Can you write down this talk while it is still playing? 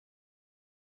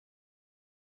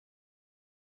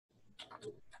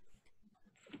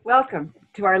Welcome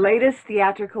to our latest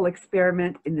theatrical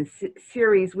experiment in the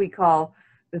series we call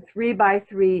the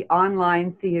 3x3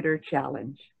 Online Theater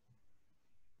Challenge.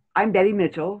 I'm Betty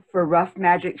Mitchell for Rough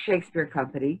Magic Shakespeare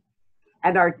Company,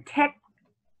 and our tech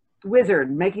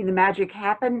wizard making the magic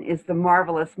happen is the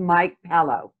marvelous Mike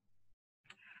Pallo.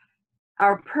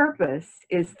 Our purpose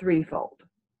is threefold: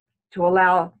 to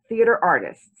allow theater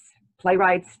artists,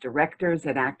 playwrights, directors,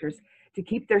 and actors to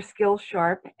keep their skills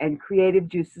sharp and creative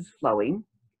juices flowing,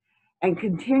 and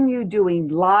continue doing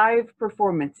live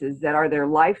performances that are their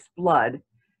life's blood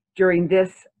during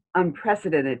this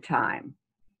unprecedented time,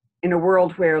 in a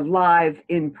world where live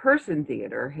in-person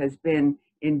theater has been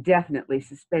indefinitely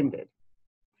suspended.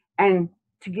 And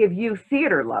to give you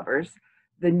theater lovers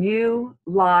the new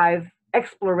live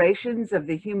explorations of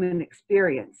the human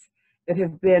experience that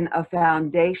have been a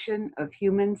foundation of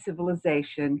human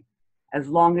civilization as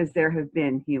long as there have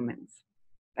been humans.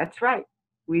 That's right,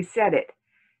 we said it.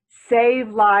 Save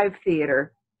live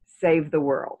theater, save the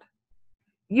world.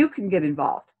 You can get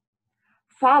involved.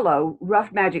 Follow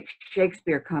Rough Magic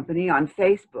Shakespeare Company on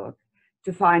Facebook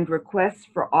to find requests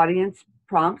for audience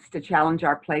prompts to challenge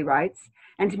our playwrights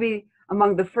and to be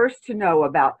among the first to know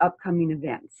about upcoming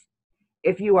events.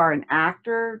 If you are an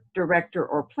actor, director,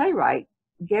 or playwright,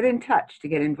 get in touch to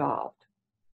get involved.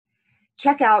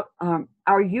 Check out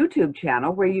our YouTube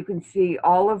channel where you can see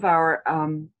all of our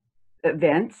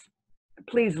events.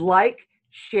 Please like,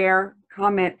 share,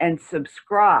 comment, and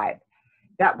subscribe.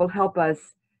 That will help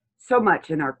us so much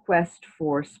in our quest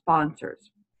for sponsors.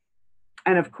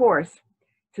 And of course,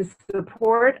 to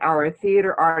support our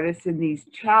theater artists in these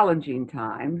challenging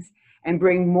times and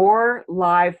bring more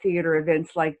live theater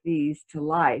events like these to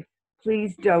life,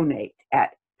 please donate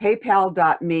at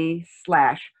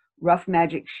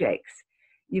paypal.me/roughmagicshakes.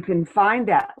 You can find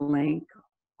that link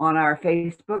on our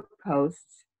Facebook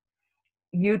posts,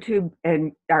 YouTube,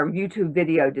 and our YouTube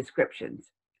video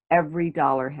descriptions. Every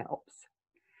dollar helps.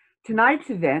 Tonight's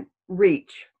event,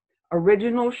 Reach,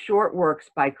 original short works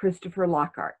by Christopher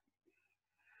Lockheardt.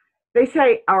 They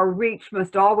say our reach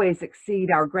must always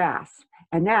exceed our grasp.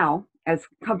 And now, as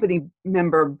company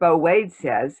member Beau Wade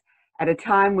says, at a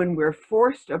time when we're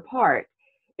forced apart,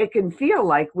 it can feel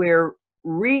like we're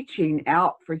reaching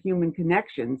out for human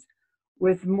connections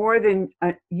with more than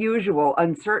usual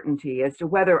uncertainty as to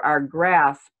whether our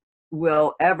grasp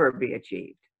will ever be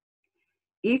achieved.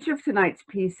 Each of tonight's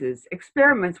pieces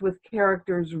experiments with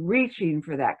characters reaching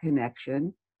for that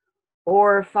connection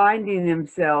or finding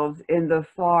themselves in the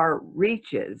far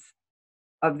reaches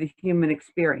of the human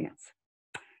experience.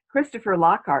 Christopher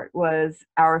Lockheardt was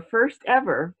our first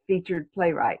ever featured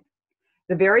playwright.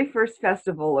 The very first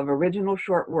festival of original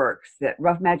short works that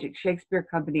Rough Magic Shakespeare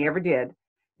Company ever did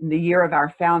in the year of our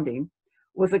founding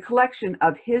was a collection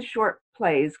of his short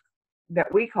plays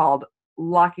that we called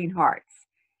Locking Hearts.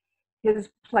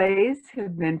 His plays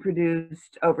have been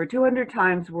produced over 200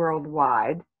 times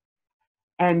worldwide,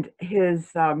 and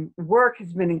his work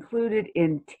has been included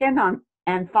in 10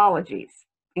 anthologies,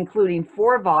 including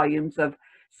 4 volumes of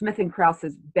Smith &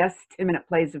 Krause's Best 10-Minute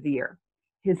Plays of the Year.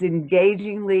 His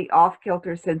engagingly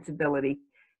off-kilter sensibility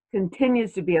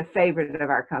continues to be a favorite of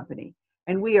our company,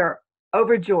 and we are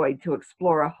overjoyed to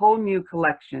explore a whole new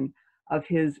collection of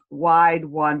his wide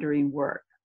wandering work.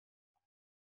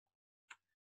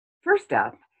 First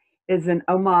up is an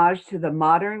homage to the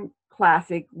modern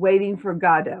classic Waiting for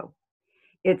Godot.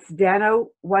 It's Dano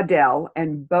Waddell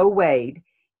and Beau Wade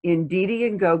in Dee Dee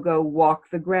and Go-Go Walk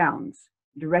the Grounds,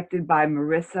 directed by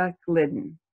Marissa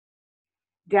Glidden.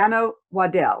 Dano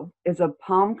Waddell is a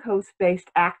Palm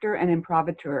Coast-based actor and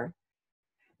improvisateur.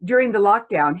 During the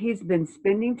lockdown, he's been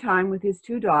spending time with his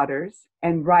 2 daughters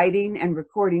and writing and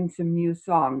recording some new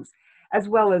songs, as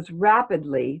well as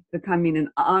rapidly becoming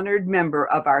an honored member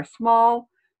of our small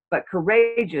but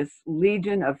courageous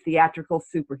legion of theatrical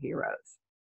superheroes.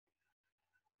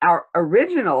 Our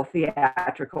original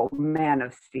theatrical Man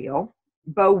of Steel,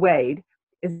 Beau Wade,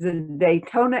 is a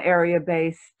Daytona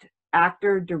area-based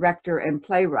actor, director, and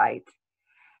playwright,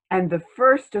 and the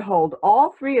first to hold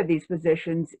all 3 of these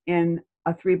positions in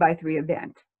a 3x3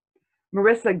 event.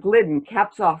 Marissa Glidden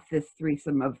caps off this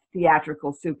threesome of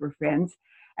theatrical super friends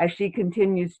as she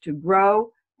continues to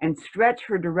grow and stretch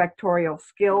her directorial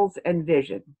skills and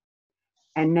vision.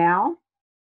 And now,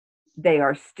 they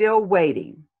are still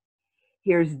waiting.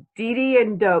 Here's Dee Dee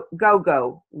and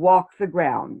Go-Go Walk the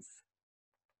Grounds.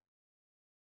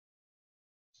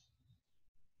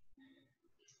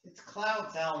 It's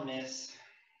clouds, I'll miss.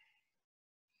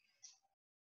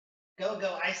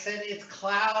 Go-Go, I said it's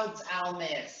clouds, I'll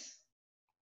miss.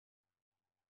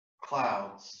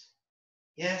 Clouds.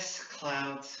 Yes,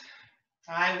 clouds.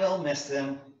 I will miss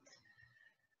them.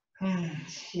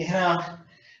 You know,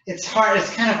 it's hard.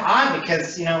 It's kind of odd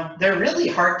because, they're really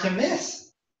hard to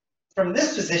miss. From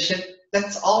this position,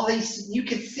 that's all you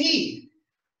could see.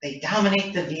 They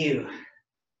dominate the view.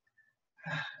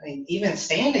 I mean, even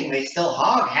standing, they still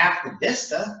hog half the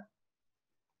vista.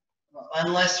 Well,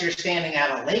 unless you're standing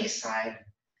at a lakeside,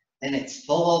 then it's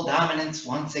full dominance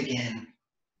once again.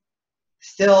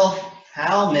 Still,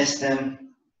 I'll miss them.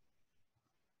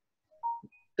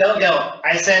 Go.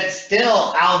 I said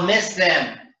still, I'll miss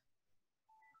them.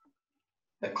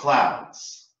 The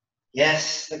clouds.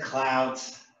 Yes, the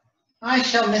clouds. I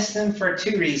shall miss them for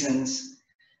 2 reasons.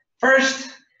 First,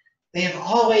 they have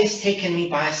always taken me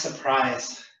by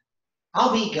surprise.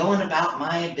 I'll be going about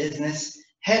my business,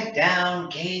 head down,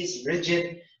 gaze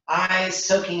rigid, eyes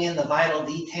soaking in the vital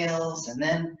details, and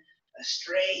then a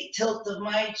stray tilt of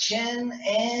my chin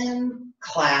and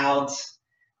clouds.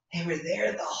 They were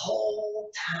there the whole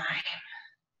time.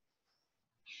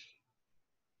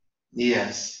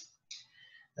 Yes.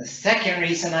 The second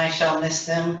reason I shall miss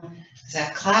them is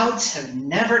that clouds have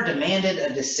never demanded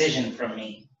a decision from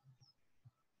me.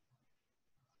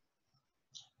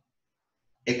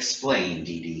 Explain,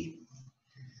 Dee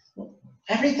Dee.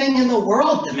 Everything in the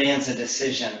world demands a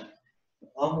decision.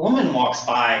 A woman walks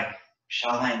by.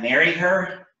 Shall I marry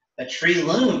her? A tree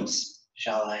looms.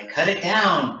 Shall I cut it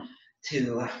down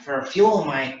for fuel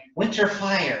my winter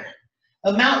fire?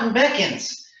 A mountain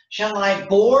beckons. Shall I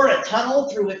bore a tunnel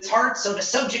through its heart so to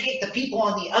subjugate the people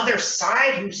on the other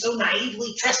side who so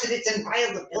naively trusted its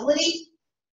inviolability?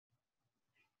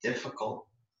 Difficult.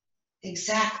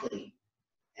 Exactly.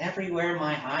 Everywhere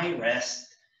my eye rests,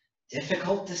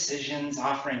 difficult decisions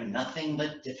offering nothing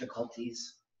but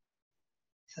difficulties.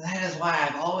 So that is why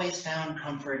I've always found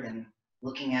comfort in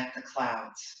looking at the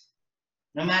clouds.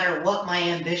 No matter what my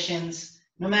ambitions,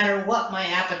 no matter what my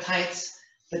appetites,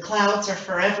 the clouds are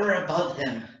forever above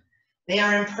them. They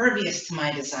are impervious to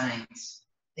my designs.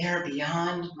 They are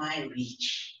beyond my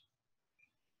reach.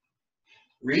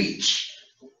 Reach.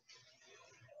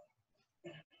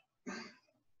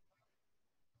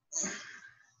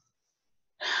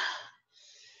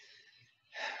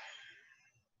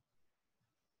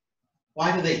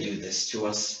 Why do they do this to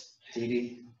us, Dee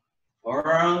Dee? For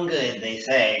our own good, they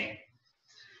say.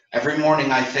 Every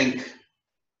morning I think,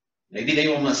 maybe they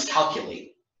will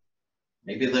miscalculate.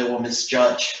 Maybe they will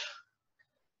misjudge.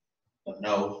 But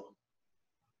no,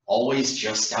 always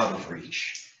just out of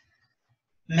reach.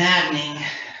 Maddening.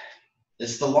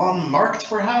 Is the lawn marked,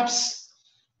 perhaps?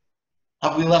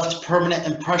 Have we left permanent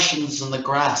impressions in the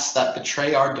grass that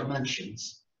betray our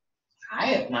dimensions? I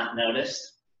have not noticed.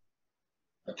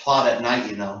 I plot at night,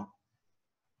 you know.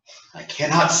 I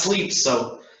cannot sleep,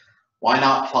 so why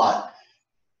not plot?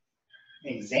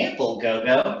 Example,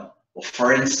 Go-Go. Well,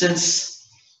 for instance,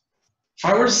 if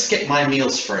I were to skip my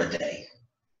meals for a day,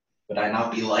 would I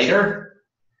not be lighter?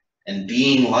 And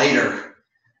being lighter,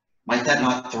 might that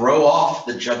not throw off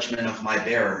the judgment of my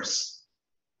bearers?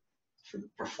 For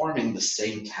performing the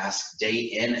same task day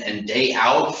in and day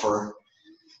out for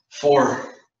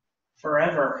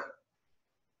forever.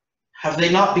 Have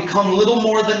they not become little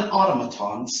more than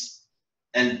automatons?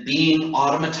 And being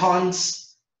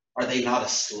automatons, are they not a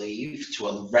slave to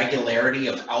a regularity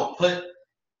of output,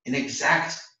 an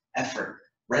exact effort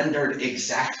rendered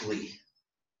exactly?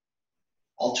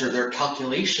 Alter their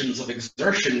calculations of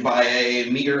exertion by a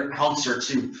mere ounce or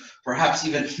two, perhaps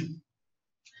even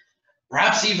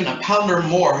a pound or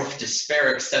more if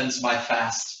despair extends my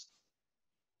fast.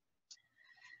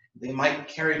 They might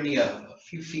carry me a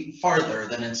few feet farther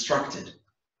than instructed,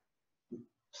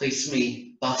 place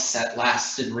me thus at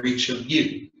last in reach of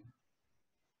you.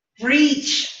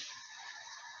 Reach!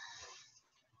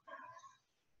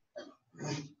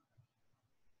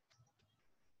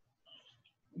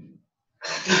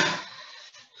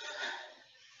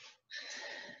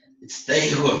 It's they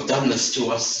who have done this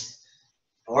to us.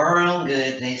 For our own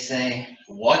good, they say.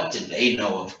 What did they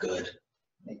know of good?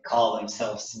 They call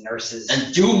themselves nurses.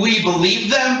 And do we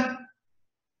believe them?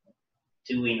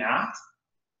 Do we not?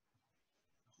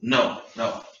 No.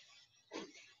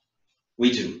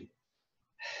 We do.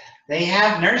 They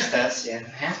have nursed us. You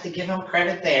have to give them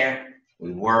credit there.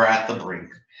 We were at the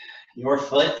brink. Your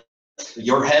foot,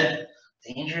 Your head,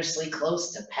 dangerously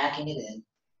close to packing it in.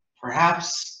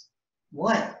 perhaps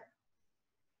What?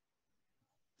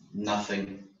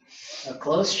 nothing. A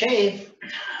close shave.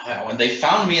 When they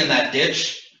found me in that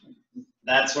ditch,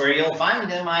 That's where you'll find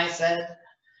him, I said.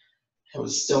 it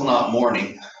was still not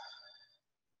morning.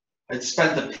 I'd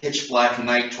spent the pitch black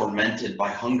night tormented by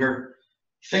hunger,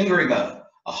 fingering a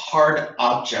hard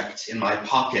object in my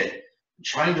pocket,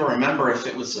 trying to remember if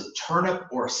it was a turnip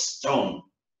or a stone.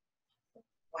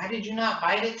 Why did you not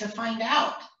bite it to find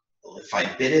out? Well, if I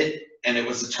bit it and it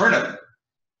was a turnip,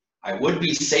 I would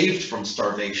be saved from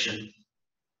starvation.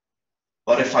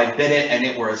 But if I bit it and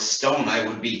it were a stone, I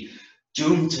would be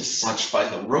doomed to such by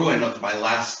the ruin of my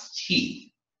last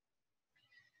teeth.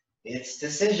 It's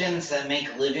decisions that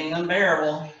make living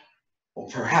unbearable. Well,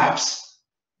 perhaps.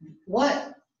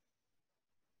 What?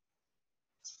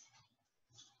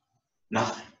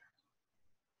 Nothing.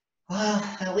 Well,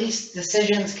 at least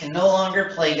decisions can no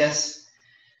longer plague us.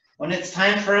 When it's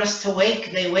time for us to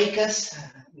wake, they wake us.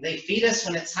 They feed us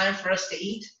when it's time for us to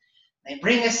eat. They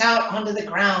bring us out onto the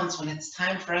grounds when it's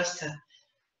time for us to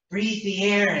breathe the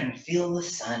air and feel the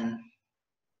sun.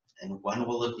 And when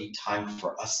will it be time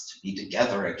for us to be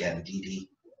together again, Dee Dee?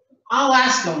 I'll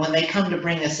ask them when they come to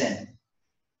bring us in.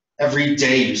 Every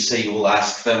day you say you will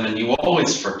ask them and you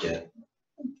always forget.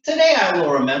 Today I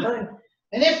will remember,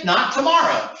 and if not,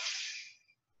 tomorrow.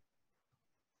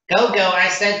 Go, I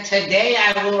said today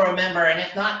I will remember, and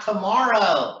if not,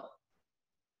 tomorrow.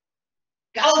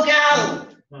 Go!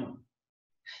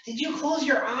 Did you close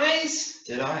your eyes?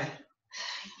 Did I?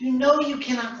 You know you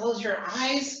cannot close your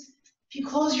eyes. If you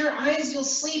close your eyes, you'll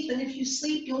sleep, and if you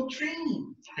sleep, you'll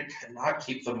dream. I cannot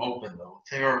keep them open, though.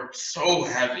 They are so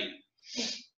heavy.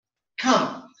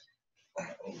 Come,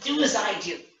 do as I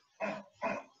do.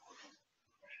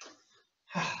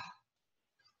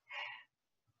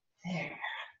 There.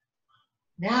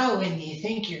 Now when you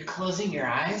think you're closing your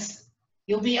eyes,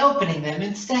 you'll be opening them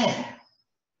instead.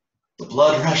 The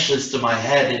blood rushes to my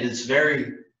head. It is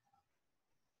very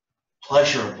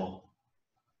pleasurable.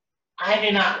 I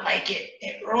do not like it.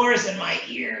 It roars in my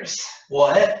ears.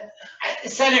 What? I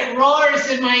said it roars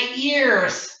in my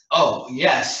ears. Oh,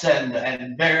 yes,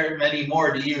 and very many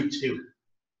more to you, too.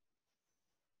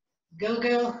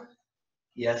 Go.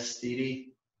 Yes, Dee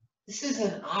Dee? This is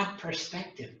an odd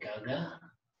perspective, Go.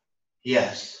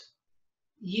 Yes.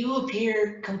 You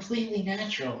appear completely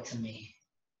natural to me.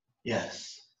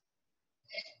 Yes.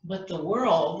 But the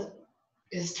world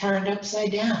is turned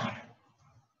upside down.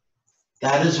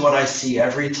 That is what I see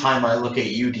every time I look at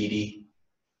you, Dee Dee.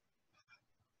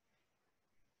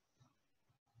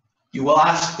 You will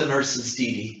ask the nurses,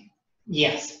 Dee Dee.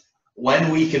 Yes. When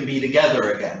we can be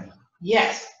together again.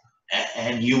 Yes.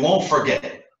 And you won't forget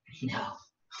it. No.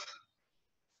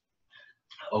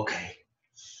 Okay.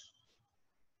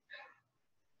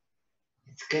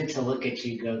 It's good to look at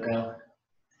you, Go.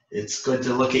 It's good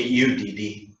to look at you, Dee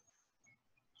Dee.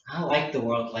 I like the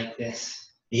world like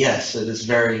this. Yes, it is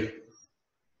very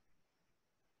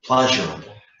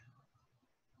pleasurable.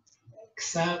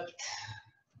 Except...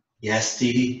 Yes,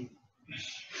 Dee Dee?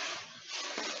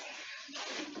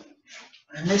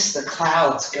 I miss the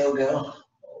clouds, Go.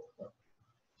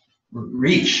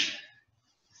 Reach.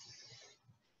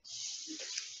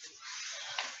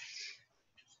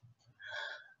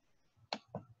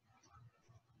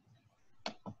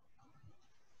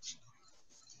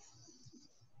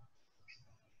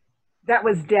 That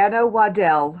was Dano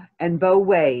Waddell and Beau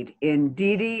Wade in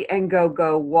Dee Dee and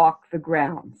Go Walk the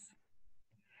Grounds.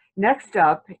 Next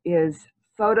up is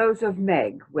Photos of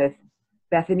Meg with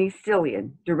Bethany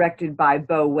Stillian, directed by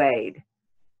Beau Wade.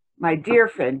 My dear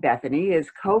friend Bethany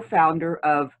is co-founder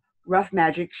of Rough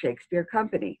Magic Shakespeare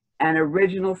Company, an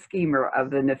original schemer of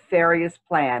the nefarious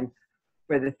plan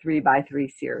for the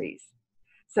 3x3 series.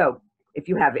 So if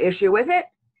you have issue with it,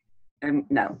 and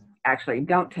no, actually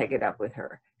don't take it up with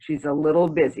her. She's a little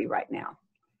busy right now.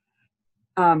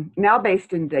 Now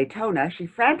based in Daytona, she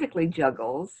frantically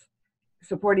juggles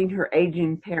supporting her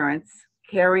aging parents,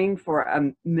 caring for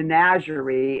a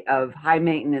menagerie of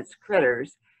high-maintenance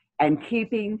critters, and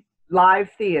keeping live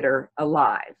theater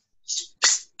alive.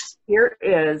 Here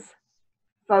is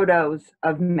Photos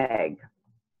of Meg.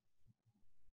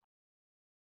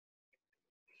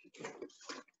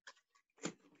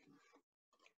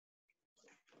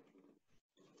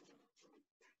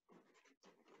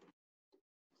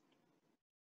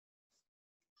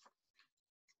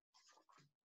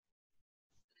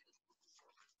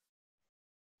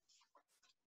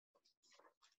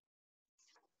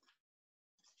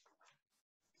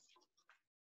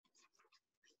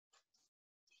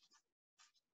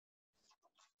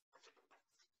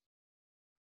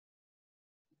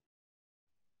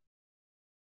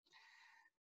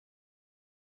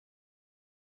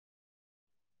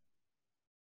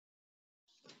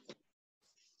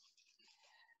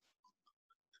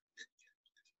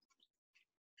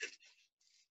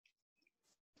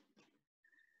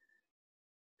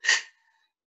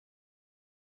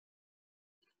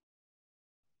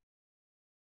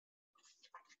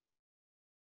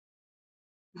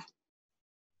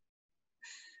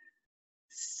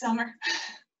 summer.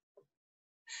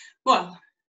 Well,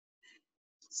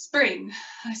 spring,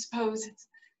 I suppose. It's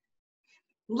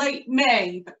late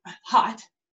May, but hot.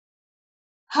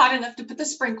 Hot enough to put the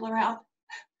sprinkler out.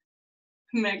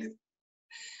 Meg's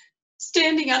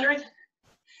standing under it,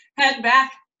 head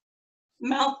back,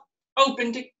 mouth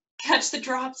open to catch the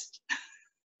drops.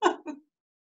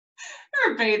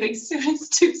 Her bathing suit is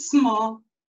too small.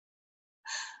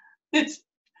 It's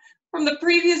from the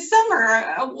previous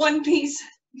summer, a one piece.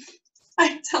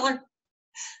 I tell her,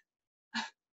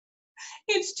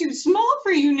 it's too small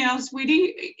for you now,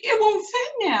 sweetie. It won't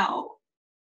fit now.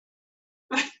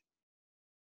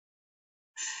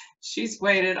 She's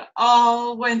waited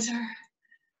all winter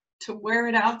to wear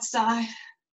it outside.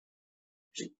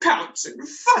 She pouts and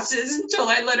fusses until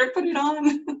I let her put it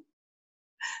on.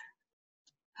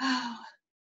 Oh.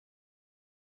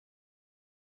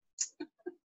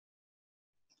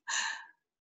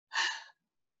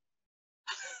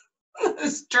 The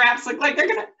straps look like they're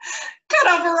gonna cut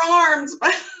off her arms,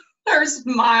 but her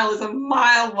smile is a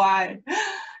mile wide.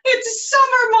 It's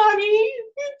summer, Mommy.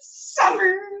 It's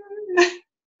summer.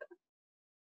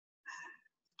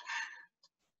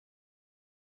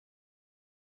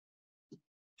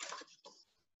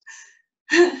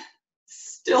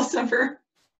 Still summer.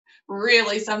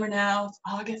 Really summer now. It's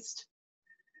August.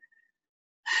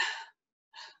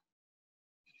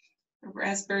 The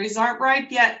raspberries aren't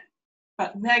ripe yet,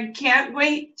 but Meg can't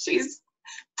wait. She's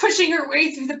pushing her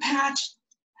way through the patch,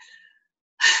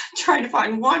 trying to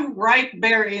find one ripe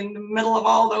berry in the middle of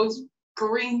all those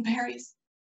green berries.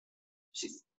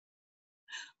 She's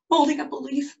holding up a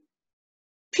leaf,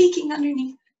 peeking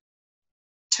underneath,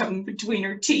 tongue between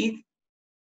her teeth.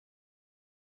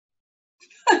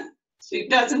 She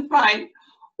doesn't find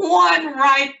one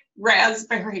ripe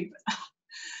raspberry.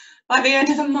 By the end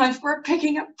of the month, we're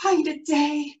picking a pint a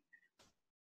day.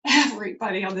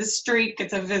 Everybody on the street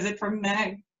gets a visit from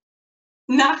Meg.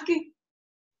 Knocking,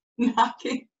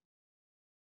 knocking,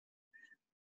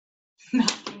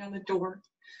 knocking on the door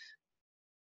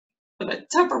with a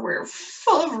Tupperware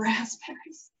full of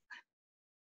raspberries.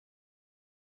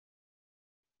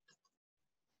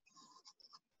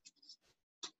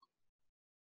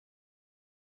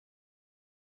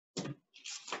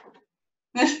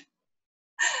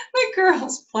 The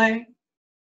girls playing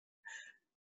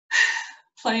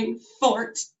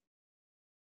fort.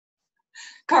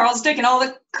 Carl's taken all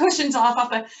the cushions off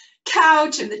the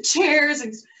couch and the chairs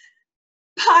and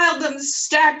piled them,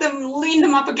 stacked them, leaned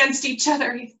them up against each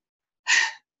other.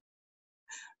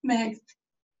 Meg,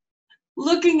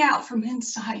 looking out from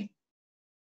inside,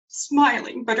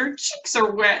 smiling, but her cheeks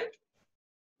are wet.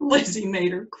 Lizzie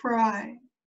made her cry.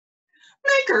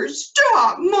 Make her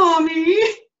stop, Mommy.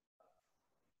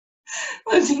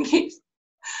 Lizzie keeps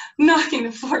knocking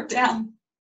the fork down.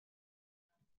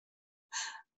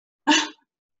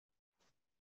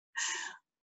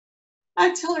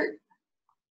 I tell her,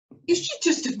 is she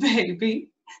just a baby?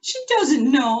 She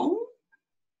doesn't know.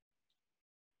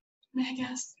 Meg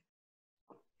asks,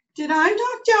 did I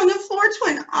knock down the forks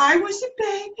when I was a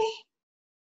baby?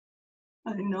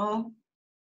 I know.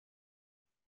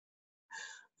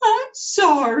 I'm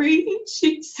sorry,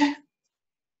 she said.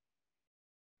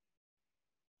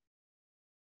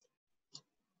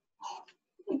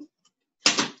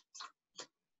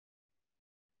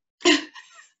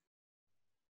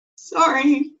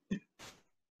 Sorry.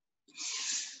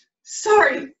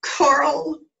 Sorry,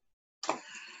 Carl.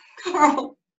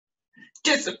 Carl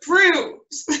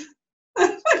disapproves.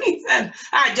 That's what he said.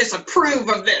 I disapprove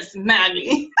of this,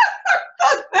 Maggie.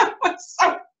 That was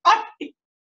so funny.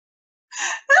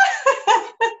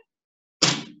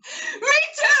 Me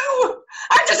too.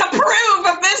 I disapprove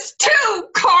of this too,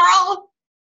 Carl.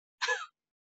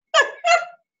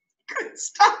 Couldn't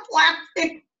stop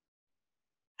laughing.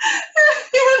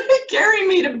 He had to carry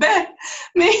me to bed,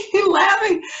 me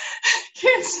laughing.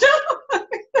 Can't stop.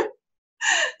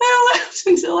 I laughed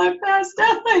until I passed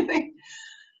out. I think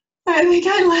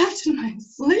I laughed in my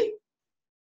sleep.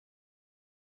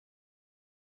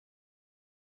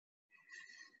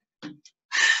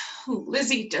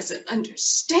 Lizzie doesn't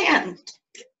understand,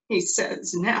 he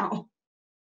says now.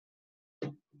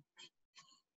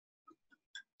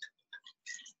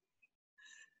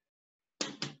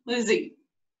 Lizzie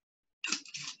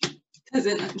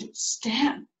doesn't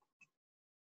understand.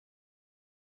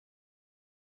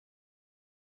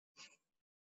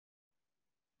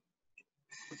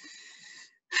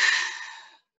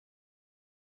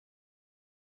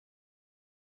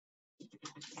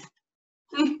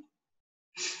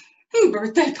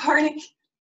 Birthday party.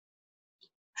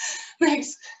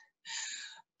 Meg's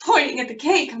pointing at the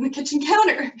cake on the kitchen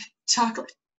counter.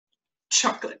 Chocolate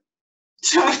Chocolate.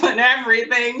 Chocolate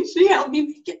everything. She helped me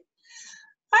make it.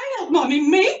 I helped Mommy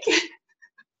make it.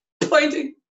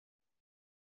 Pointing.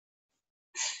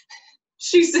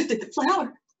 She sifted the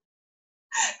flour.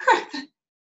 Cracked it.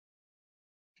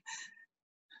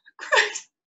 Cracked.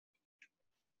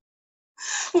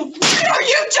 Why don't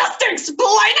you just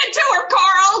explain it to her,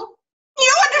 Carl?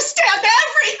 You understand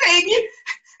everything.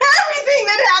 Everything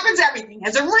that happens, everything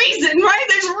has a reason, right?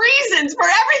 There's reasons for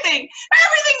everything.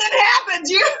 Everything that happens,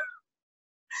 you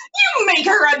make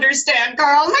her understand,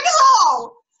 Carl. Make us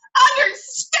all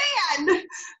understand.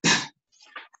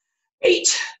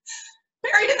 Each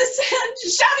buried in the sand,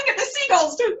 shouting at the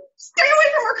seagulls to stay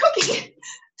away from her cooking.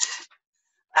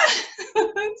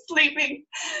 Sleeping,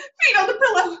 feet on the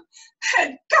pillow,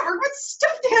 head covered with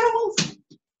stuffed animals.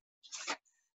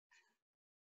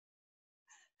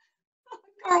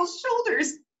 Carl's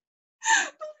shoulders,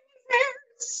 pulling his hair,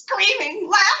 screaming,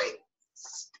 laughing,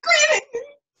 screaming.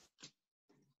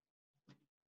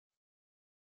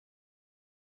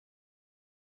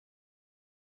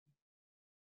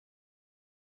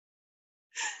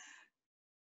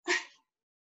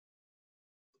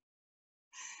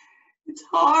 It's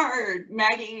hard,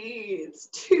 Maggie. It's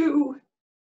too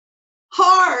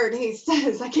hard, he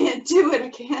says. I can't do it. I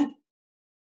can't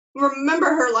remember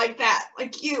her like that,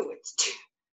 like you. It's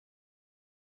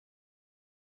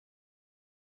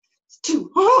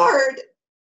too hard.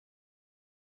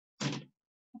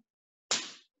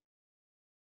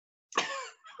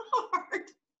 Hard.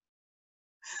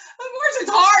 Of course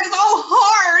it's hard. It's all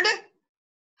hard.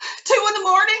 2 in the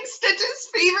morning, stitches,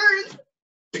 fevers,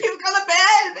 puke on the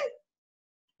bed.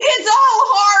 It's all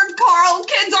hard, Carl.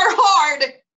 Kids are hard.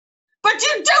 But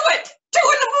you do it. 2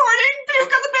 in the morning,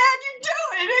 puke on the bed. You do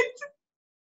it.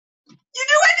 You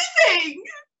do anything.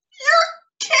 You're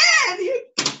a kid.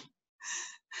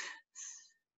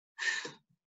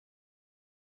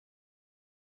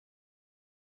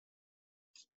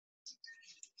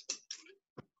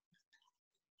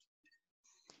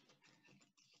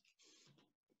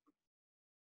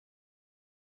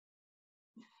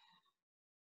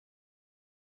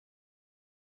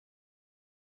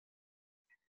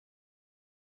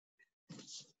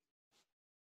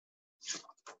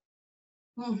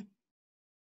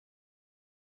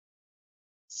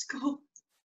 School.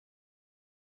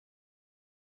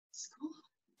 School.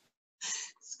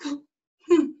 School.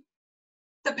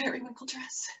 The periwinkle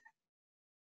dress.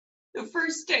 The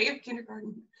first day of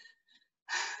kindergarten.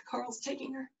 Carl's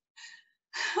taking her.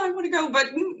 I want to go,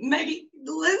 but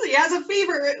Lizzie has a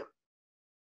fever.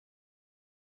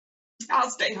 I'll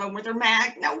stay home with her,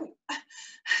 Mag. No,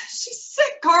 she's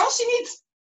sick, Carl. She needs...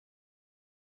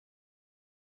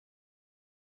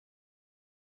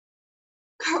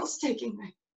 Carl's taking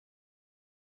me.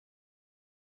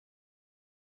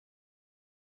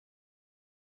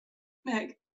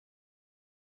 Meg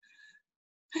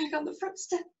on the front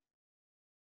step.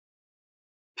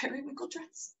 Periwinkle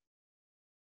dress.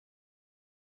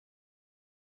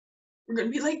 We're gonna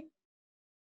be late.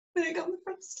 Meg on the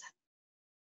front step.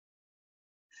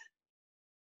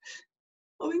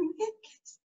 Blowing me a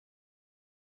kiss.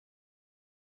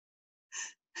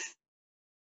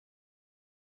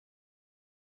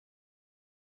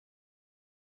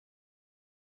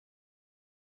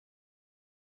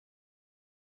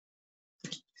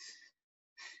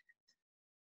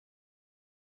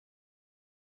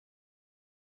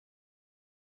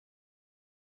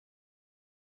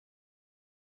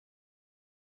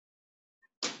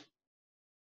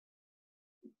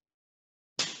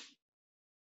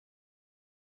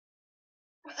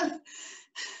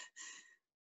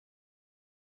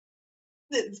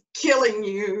 It's killing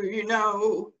you, you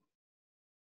know.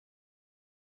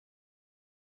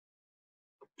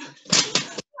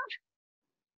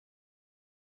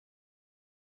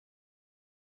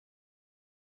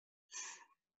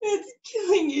 It's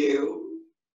killing you.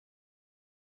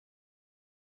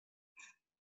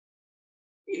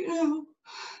 You know.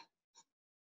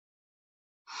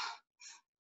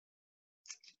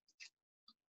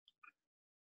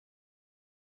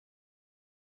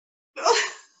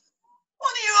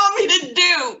 What do you want me to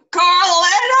do, Carl?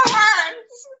 It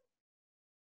hurts.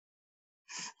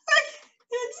 I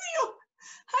can't feel.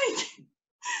 It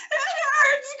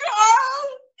hurts, Carl.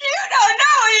 You don't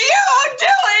know. You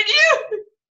do it.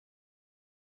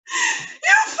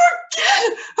 You forget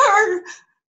her.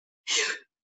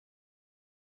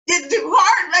 It's too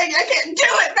hard, Maggie. I can't do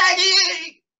it,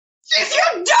 Maggie. She's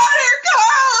your daughter,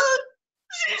 Carl.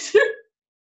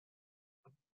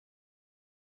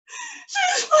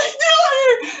 She's my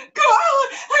daughter, Carl.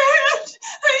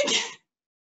 I can't.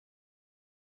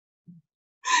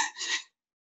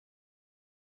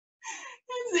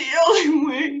 only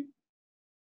way.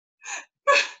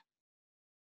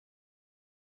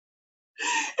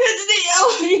 It's the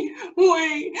only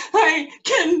way I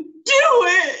can do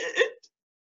it.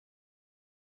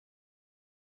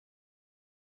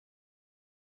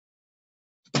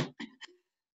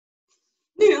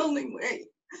 The only way.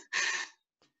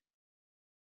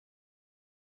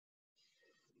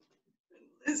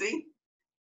 Lizzie.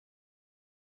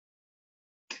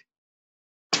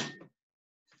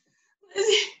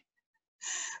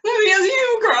 Lizzie has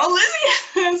you, girl. Lizzie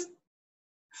has.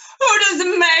 Who does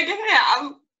Meg have?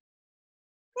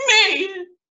 Me.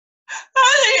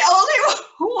 I'm the only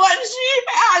one she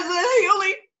has.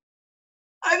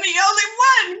 I'm the only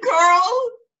one, girl.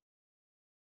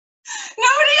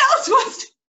 Nobody else wants to.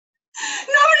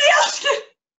 Nobody else can.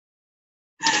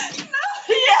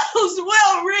 Nobody else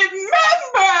will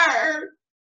remember.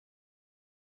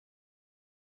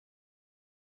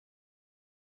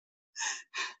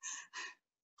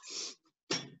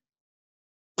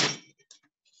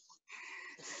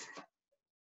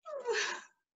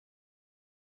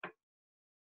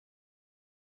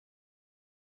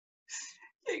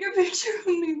 Take a picture of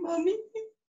me, Mommy.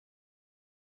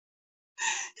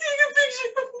 Take a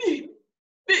picture of me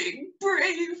being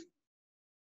brave.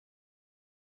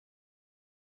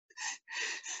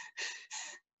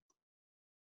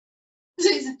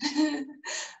 She's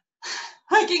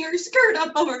hiking her skirt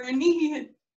up over her knee and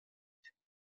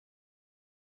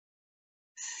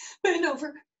bent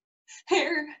over,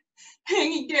 hair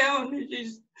hanging down, and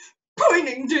she's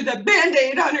pointing to the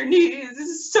Band-Aid on her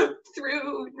knees, soaked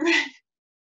through and red.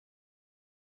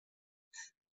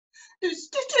 The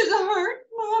stitches hurt,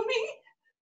 Mommy.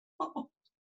 Oh,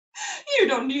 you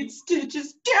don't need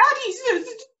stitches. Daddy says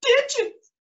stitches.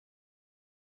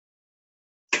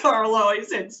 Carl always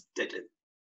said stitches.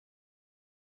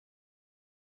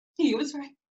 He was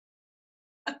right.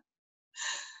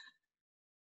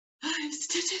 5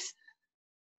 stitches.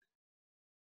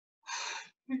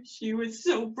 She was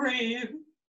so brave.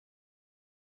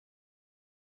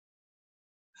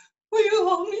 Will you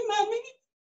hold me, Mommy,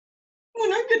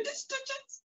 when I get the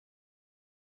stitches?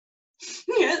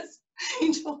 Yes,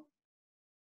 Angel.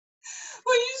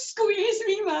 Will you squeeze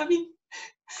me, Mommy,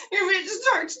 if it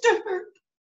starts to hurt?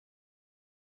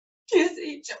 Yes,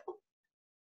 Angel.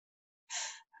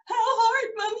 How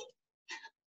hard, Mommy?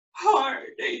 Hard,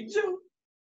 Angel.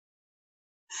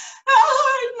 How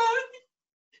hard, Mommy?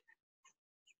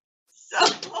 So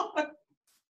hard.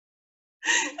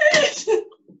 Angel.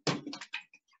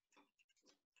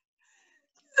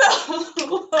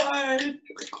 So hard.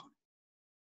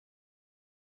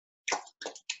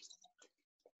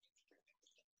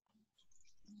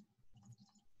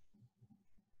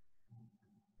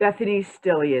 Bethany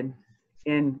Stillion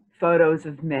in Photos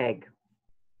of Meg.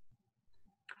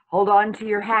 Hold on to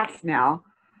your hats now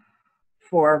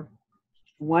for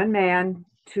One Man,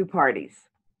 Two Parties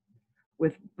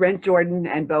with Brent Jordan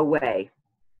and Beau Wade.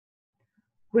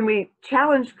 When we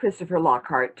challenged Christopher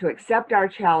Lockheardt to accept our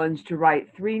challenge to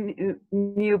write 3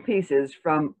 new pieces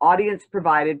from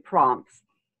audience-provided prompts,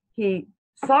 he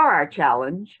saw our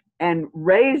challenge and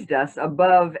raised us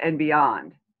above and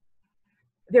beyond.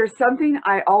 There's something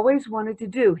I always wanted to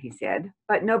do, he said,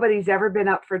 but nobody's ever been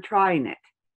up for trying it.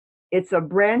 It's a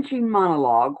branching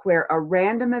monologue where a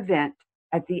random event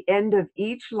at the end of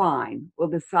each line will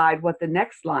decide what the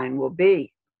next line will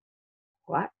be.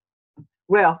 What?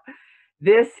 Well,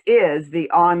 this is the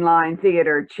online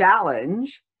theater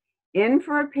challenge. In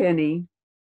for a penny,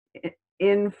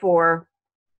 in for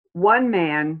One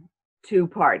Man, Two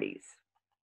Parties.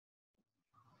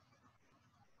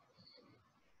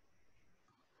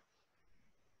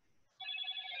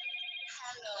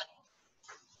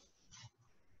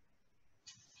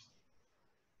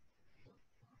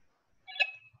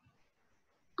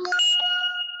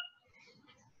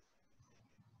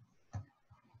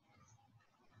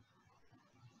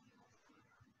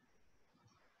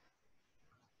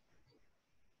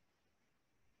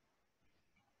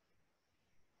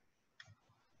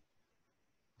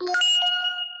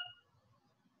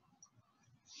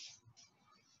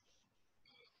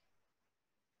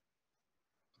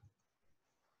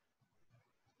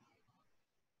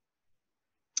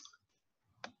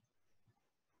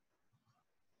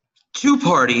 Two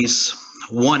parties,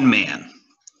 one man.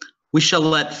 We shall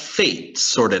let fate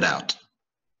sort it out.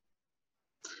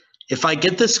 If I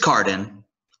get this card in,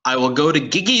 I will go to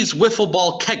Giggy's wiffle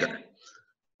ball kegger.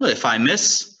 If I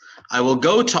miss, I will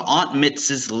go to Aunt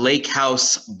Mitz's lake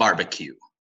house barbecue.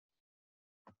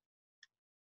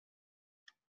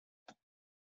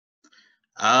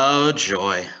 Oh,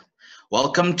 joy.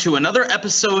 Welcome to another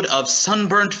episode of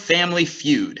Sunburnt Family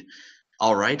Feud.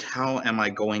 All right, how am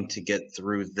I going to get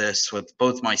through this with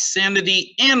both my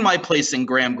sanity and my place in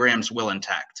Gram's will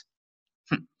intact?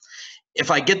 If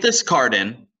I get this card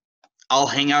in, I'll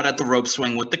hang out at the rope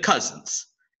swing with the cousins.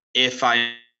 If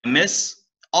I miss,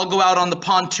 I'll go out on the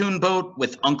pontoon boat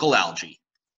with Uncle Algie.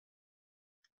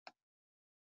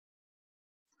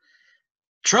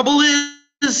 Trouble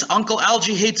is, Uncle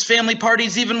Algie hates family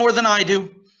parties even more than I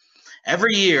do.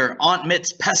 Every year, Aunt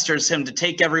Mitz pesters him to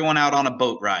take everyone out on a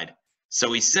boat ride.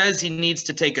 So he says he needs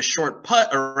to take a short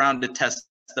putt around to test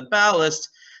the ballast.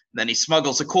 Then he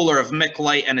smuggles a cooler of Mick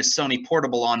Light and his Sony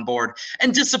Portable on board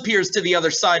and disappears to the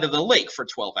other side of the lake for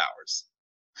 12 hours.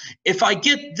 If I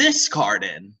get this card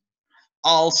in,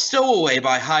 I'll stow away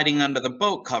by hiding under the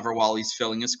boat cover while he's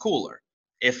filling his cooler.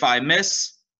 If I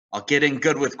miss, I'll get in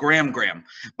good with Gram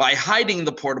by hiding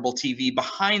the portable TV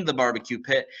behind the barbecue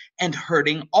pit and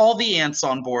herding all the ants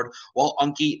on board while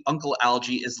Uncle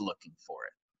Algie is looking for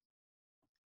it.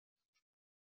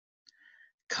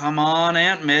 Come on,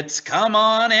 Aunt Mitz. Come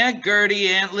on, Aunt Gertie,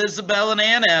 Aunt Lizabelle, and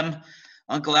Aunt Em.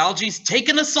 Uncle Algie's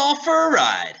taking us all for a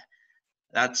ride.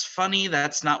 That's funny.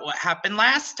 That's not what happened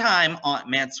last time. Aunt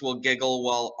Mitz will giggle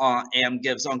while Aunt Em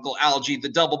gives Uncle Algie the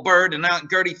double bird and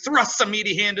Aunt Gertie thrusts a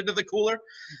meaty hand into the cooler.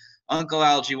 Uncle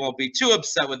Algie won't be too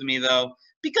upset with me, though,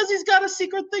 because he's got a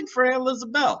secret thing for Aunt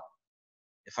Lizabelle.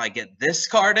 If I get this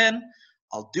card in,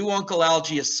 I'll do Uncle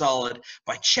Algie a solid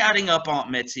by chatting up Aunt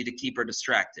Mitzi to keep her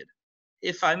distracted.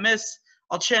 If I miss,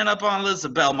 I'll chat up Aunt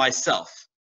Lizabelle myself,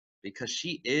 because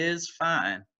she is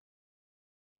fine.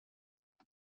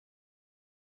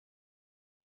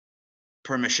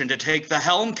 Permission to take the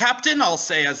helm, Captain, I'll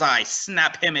say as I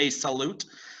snap him a salute.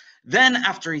 Then,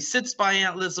 after he sits by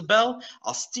Aunt Lizabelle,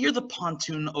 I'll steer the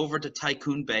pontoon over to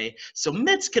Tycoon Bay so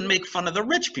Mitz can make fun of the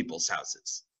rich people's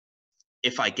houses.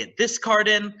 If I get this card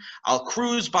in, I'll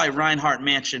cruise by Reinhardt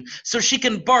Mansion so she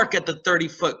can bark at the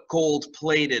 30-foot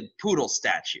gold-plated poodle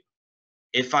statue.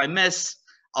 If I miss,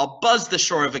 I'll buzz the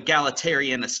shore of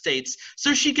Egalitarian Estates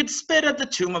so she could spit at the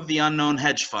tomb of the unknown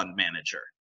hedge fund manager.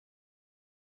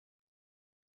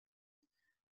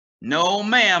 No,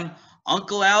 ma'am.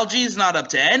 Uncle Algie's not up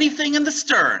to anything in the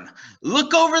stern.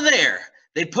 Look over there.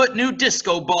 They put new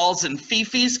disco balls in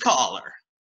Fifi's collar.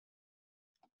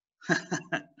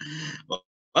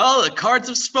 Well, the cards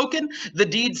have spoken. The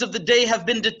deeds of the day have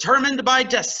been determined by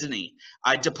destiny.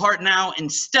 I depart now in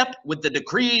step with the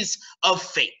decrees of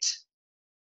fate.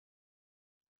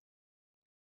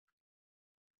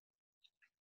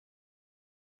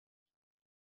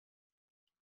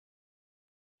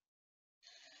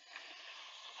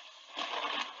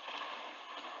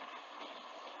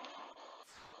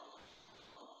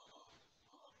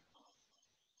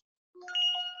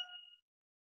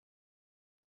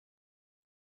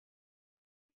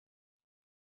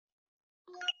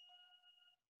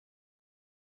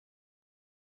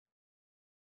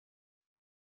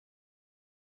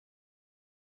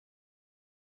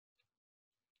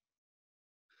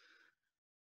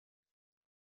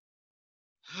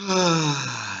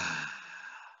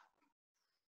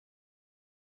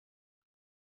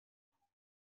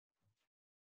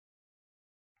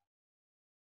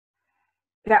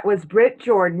 That was Britt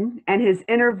Jordan and his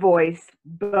inner voice,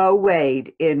 Beau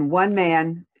Wade, in One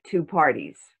Man, Two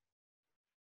Parties.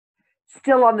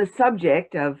 Still on the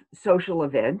subject of social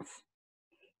events,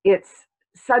 it's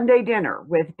Sunday Dinner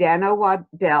with Dana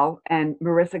Waddell and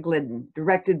Marissa Glidden,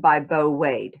 directed by Beau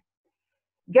Wade.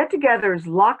 Get-togethers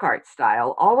Lockhart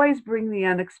style always bring the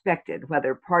unexpected,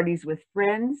 whether parties with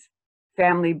friends,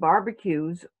 family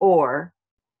barbecues, or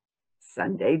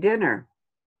Sunday dinner.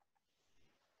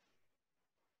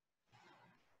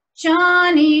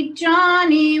 Johnny,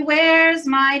 Johnny, where's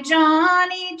my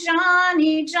Johnny,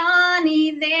 Johnny,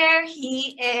 Johnny? There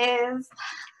he is.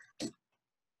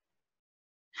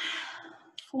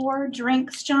 4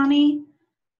 drinks, Johnny?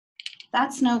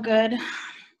 That's no good.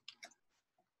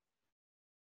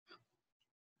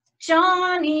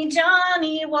 Johnny,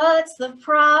 Johnny, what's the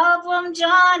problem?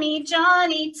 Johnny,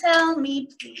 Johnny, tell me,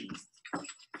 please.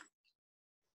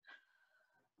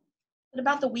 What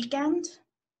about the weekend?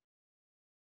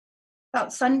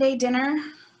 About Sunday dinner?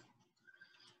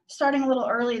 Starting a little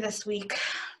early this week.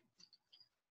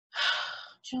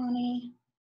 Johnny,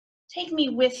 take me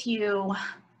with you.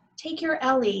 Take your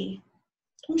Ellie.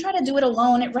 Don't try to do it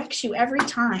alone. It wrecks you every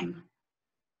time.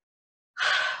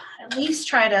 At least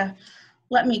try to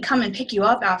let me come and pick you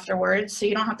up afterwards so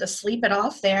you don't have to sleep it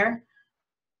off there.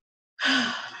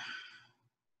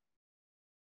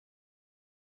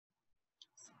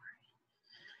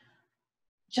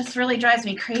 Just really drives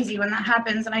me crazy when that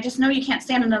happens, and I just know you can't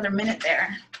stand another minute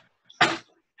there.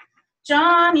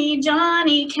 Johnny,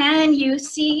 Johnny, can you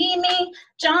see me?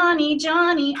 Johnny,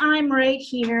 Johnny, I'm right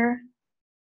here.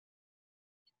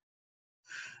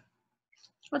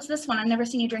 What's this one? I've never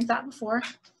seen you drink that before.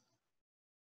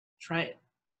 Try it.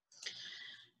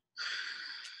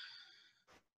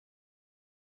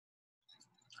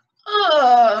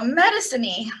 Oh,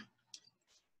 medicine-y.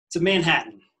 It's a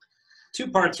Manhattan.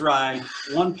 2 parts rye,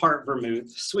 1 part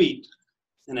vermouth, sweet,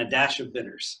 and a dash of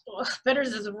bitters. Ugh,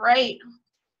 bitters is right.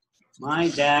 My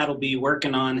dad will be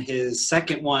working on his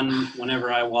second one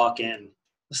whenever I walk in.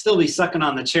 He'll still be sucking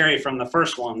on the cherry from the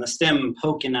first one, the stem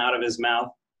poking out of his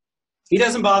mouth. He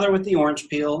doesn't bother with the orange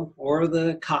peel or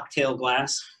the cocktail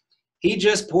glass. He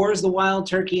just pours the wild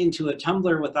turkey into a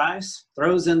tumbler with ice,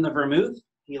 throws in the vermouth,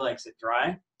 he likes it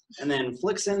dry, and then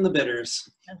flicks in the bitters.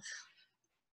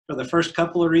 For the first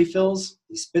couple of refills,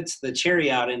 he spits the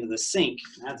cherry out into the sink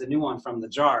and adds a new one from the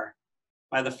jar.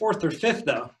 By the 4th or 5th,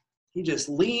 though, he just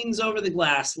leans over the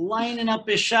glass, lining up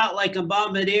his shot like a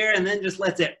bombardier, and then just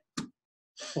lets it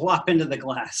flop into the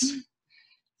glass. If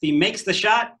he makes the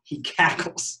shot, he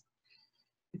cackles.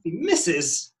 If he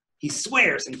misses, he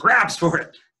swears and grabs for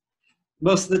it.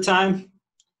 Most of the time,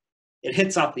 it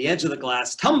hits off the edge of the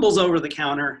glass, tumbles over the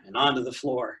counter, and onto the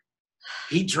floor.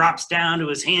 He drops down to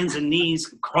his hands and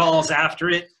knees, crawls after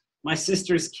it. My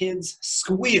sister's kids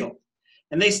squeal,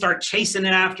 and they start chasing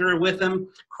it after her with him,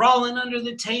 crawling under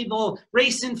the table,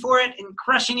 racing for it, and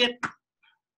crushing it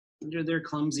under their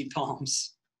clumsy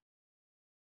palms.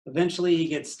 Eventually, he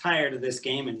gets tired of this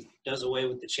game and does away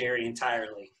with the cherry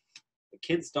entirely. The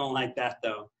kids don't like that,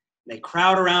 though. They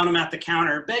crowd around him at the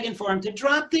counter, begging for him to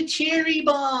drop the cherry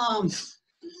bomb.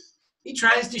 He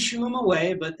tries to shoo them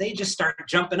away, but they just start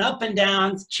jumping up and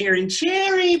down, cheering,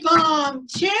 "Cherry bomb!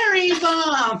 Cherry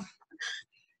bomb!"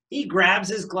 He grabs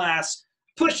his glass,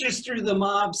 pushes through the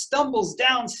mob, stumbles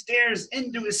downstairs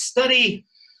into his study,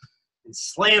 and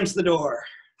slams the door.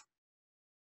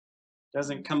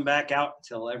 Doesn't come back out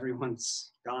until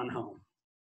everyone's gone home.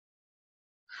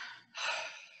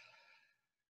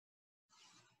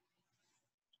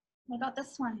 What about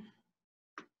this one?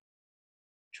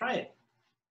 Try it.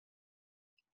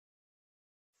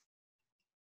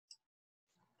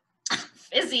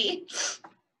 Fizzy.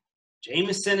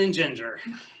 Jameson and ginger.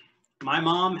 My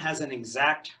mom has an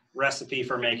exact recipe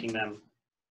for making them.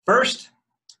 First,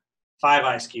 5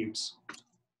 ice cubes.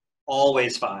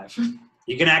 Always 5.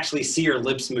 You can actually see her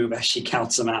lips move as she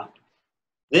counts them out.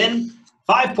 Then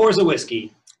 5 pours of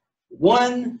whiskey.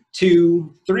 1,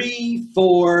 2, 3,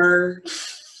 4,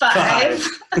 5.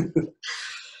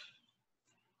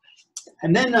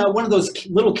 And then one of those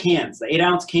little cans, the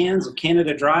 8-ounce cans of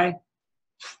Canada Dry.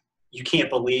 You can't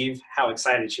believe how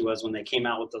excited she was when they came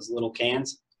out with those little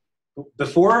cans.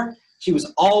 Before, she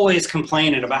was always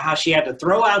complaining about how she had to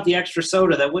throw out the extra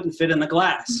soda that wouldn't fit in the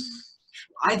glass.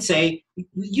 I'd say,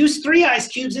 use 3 ice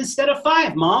cubes instead of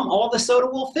 5, Mom. All the soda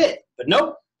will fit. But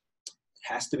nope,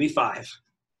 it has to be 5.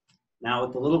 Now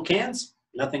with the little cans,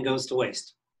 nothing goes to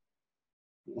waste.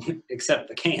 Except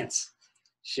the cans.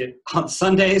 Shit, on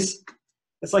Sundays,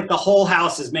 it's like the whole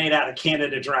house is made out of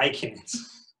Canada Dry cans.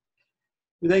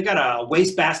 They got a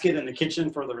waste basket in the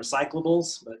kitchen for the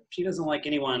recyclables, but she doesn't like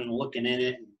anyone looking in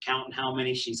it and counting how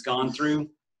many she's gone through.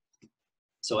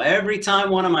 So every time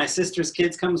one of my sister's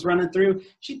kids comes running through,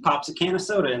 she pops a can of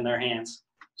soda in their hands.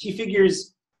 She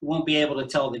figures you won't be able to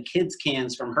tell the kids'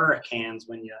 cans from her cans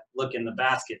when you look in the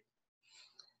basket.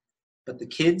 But the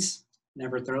kids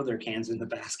never throw their cans in the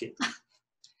basket.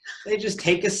 They just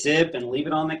take a sip and leave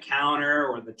it on the counter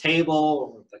or the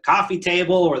table or the coffee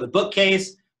table or the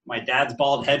bookcase. My dad's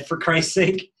bald head, for Christ's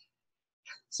sake.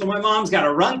 So my mom's got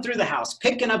to run through the house,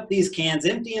 picking up these cans,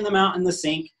 emptying them out in the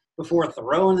sink before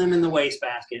throwing them in the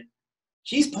wastebasket.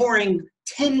 She's pouring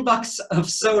 $10 of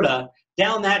soda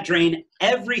down that drain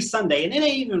every Sunday, and it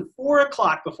ain't even 4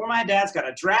 o'clock before my dad's got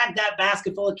to drag that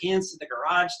basket full of cans to the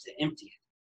garage to empty it.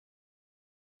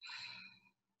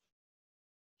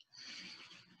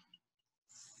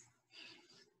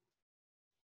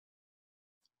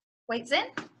 White's in?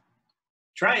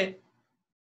 Try it.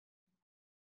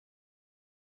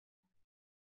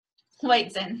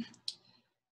 White's in.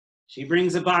 She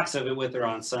brings a box of it with her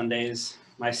on Sundays,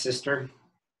 my sister.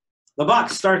 The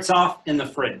box starts off in the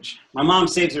fridge. My mom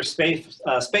saves her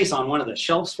space on one of the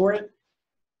shelves for it.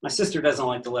 My sister doesn't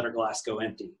like to let her glass go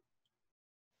empty,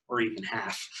 or even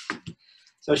half.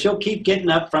 So she'll keep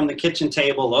getting up from the kitchen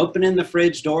table, opening the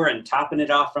fridge door and topping it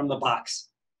off from the box.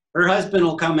 Her husband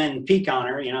will come in and peek on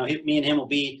her. You know, me and him will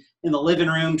be in the living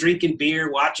room drinking beer,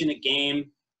 watching a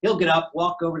game. He'll get up,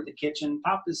 walk over to the kitchen,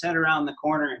 pop his head around the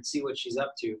corner and see what she's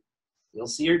up to. He'll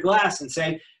see her glass and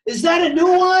say, "Is that a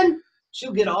new one?"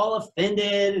 she'll get all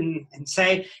offended and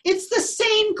say, "It's the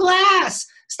same glass.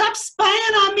 Stop spying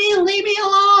on me and leave me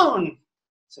alone."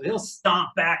 So he'll stomp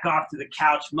back off to the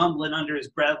couch, mumbling under his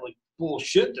breath like,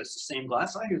 "Bullshit, that's the same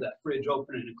glass. I hear that fridge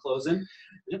opening and closing.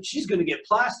 And she's going to get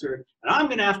plastered, and I'm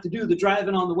going to have to do the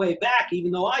driving on the way back,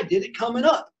 even though I did it coming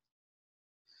up."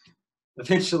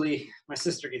 Eventually, my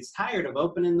sister gets tired of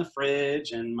opening the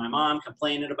fridge and my mom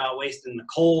complaining about wasting the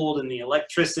cold and the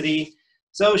electricity.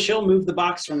 So she'll move the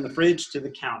box from the fridge to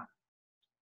the counter.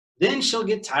 Then she'll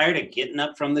get tired of getting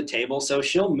up from the table, so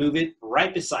she'll move it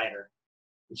right beside her.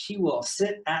 And she will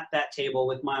sit at that table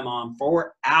with my mom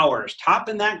for hours,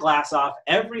 topping that glass off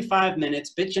every 5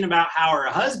 minutes, bitching about how her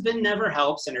husband never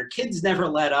helps and her kids never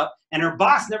let up and her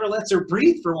boss never lets her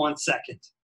breathe for 1 second.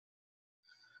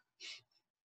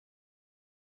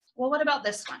 Well, what about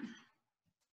this one?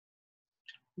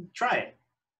 Try it.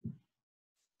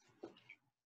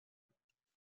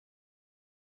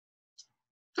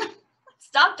 It's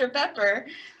Dr. Pepper.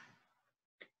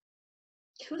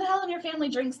 Who the hell in your family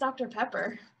drinks Dr.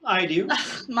 Pepper? I do.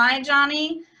 My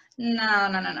Johnny? No,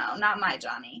 not my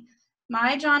Johnny.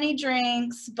 My Johnny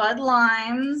drinks Bud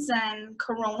Limes and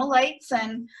Corona Lights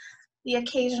and the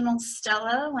occasional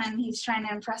Stella when he's trying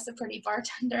to impress a pretty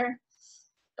bartender.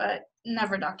 But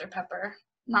never Dr. Pepper.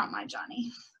 Not my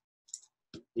Johnny.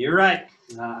 You're right.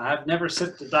 I've never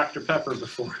sipped a Dr. Pepper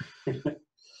before.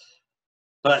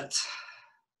 But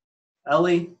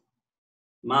Ellie,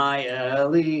 my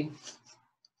Ellie,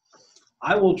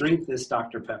 I will drink this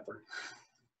Dr. Pepper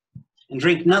and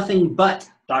drink nothing but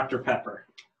Dr. Pepper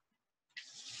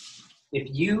if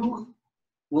you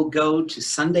will go to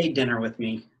Sunday dinner with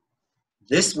me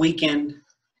this weekend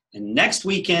and next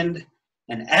weekend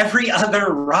and every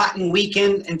other rotten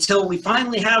weekend until we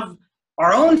finally have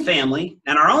our own family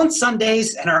and our own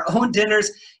Sundays and our own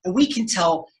dinners, and we can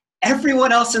tell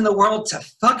everyone else in the world to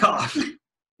fuck off.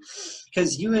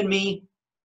 Because you and me,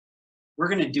 we're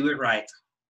going to do it right.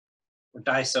 Or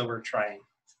die sober trying.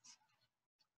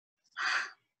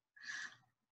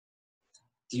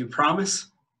 Do you promise?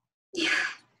 Yeah.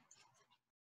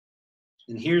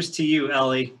 And here's to you,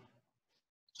 Ellie.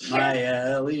 My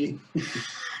Ellie.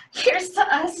 Here's to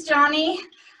us, Johnny.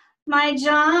 My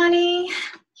Johnny.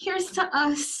 Here's to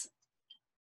us.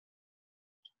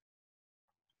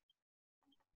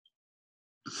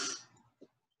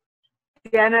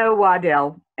 Jenna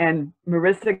Waddell and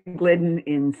Marissa Glidden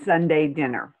in Sunday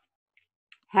Dinner.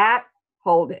 Hat,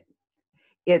 hold it.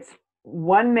 It's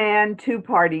one man, two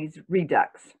parties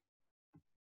redux.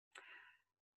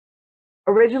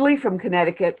 Originally from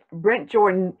Connecticut, Brent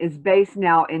Jordan is based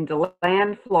now in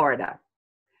DeLand, Florida.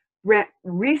 Brent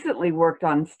recently worked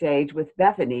on stage with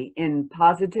Bethany in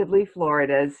Positively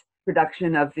Florida's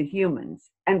production of The Humans,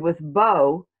 and with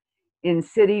Beau in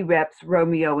City Rep's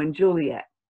Romeo and Juliet.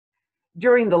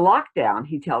 During the lockdown,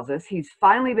 he tells us, he's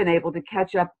finally been able to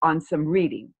catch up on some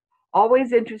reading.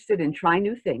 Always interested in trying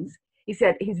new things. He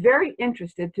said he's very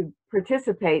interested to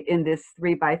participate in this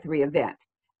 3x3 event,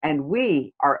 and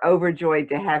we are overjoyed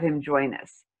to have him join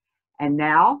us. And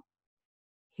now,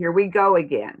 here we go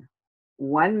again.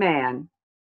 One man,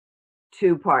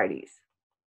 two parties.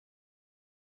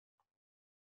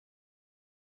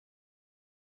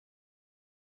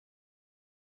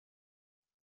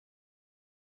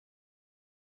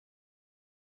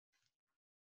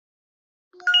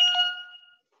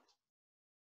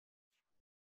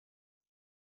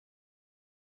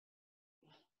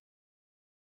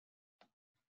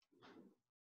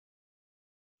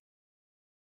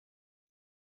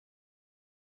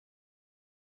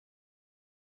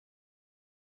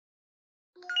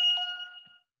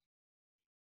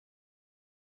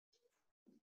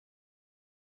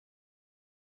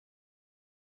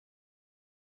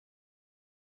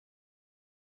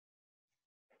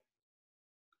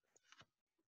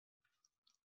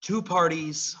 Two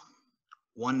parties,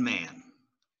 one man.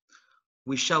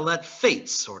 We shall let fate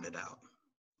sort it out.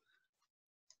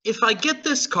 If I get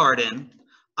this card in,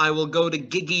 I will go to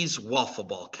Giggy's waffle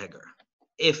ball kegger.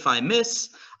 If I miss,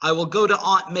 I will go to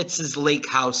Aunt Mitz's lake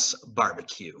house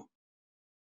barbecue.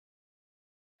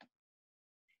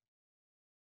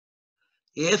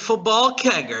 If a ball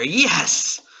kegger,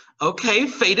 yes. Okay,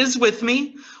 fate is with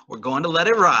me. We're going to let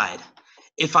it ride.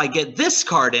 If I get this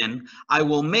card in, I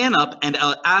will man up and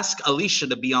ask Alicia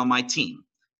to be on my team.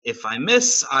 If I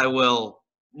miss, I will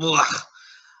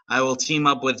team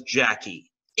up with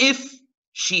Jackie. If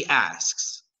she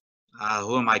asks.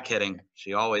 Who am I kidding?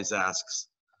 She always asks.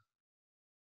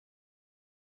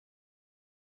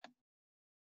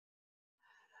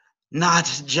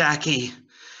 Not Jackie.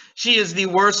 She is the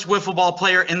worst wiffle ball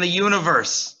player in the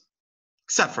universe,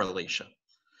 except for Alicia.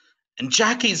 And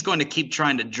Jackie's going to keep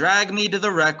trying to drag me to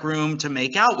the rec room to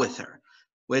make out with her,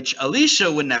 which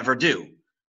Alicia would never do.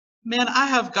 Man, I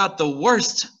have got the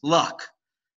worst luck.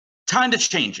 Time to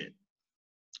change it.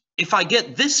 If I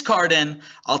get this card in,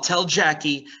 I'll tell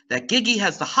Jackie that Giggy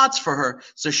has the hots for her,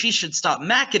 so she should stop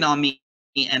macking on me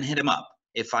and hit him up.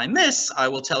 If I miss, I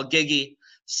will tell Giggy,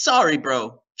 sorry,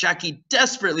 bro. Jackie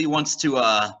desperately wants to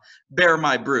bear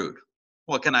my brood.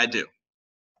 What can I do?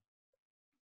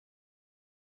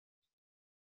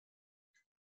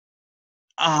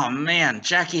 Oh man,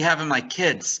 Jackie having my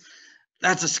kids.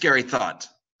 That's a scary thought.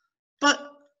 But,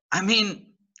 I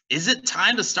mean, is it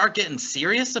time to start getting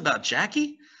serious about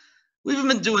Jackie? We've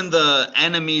been doing the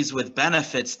enemies with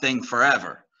benefits thing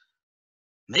forever.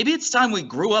 Maybe it's time we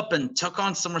grew up and took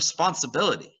on some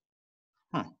responsibility.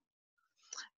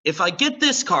 If I get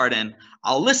this card in,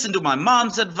 I'll listen to my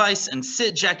mom's advice and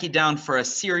sit Jackie down for a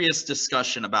serious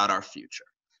discussion about our future.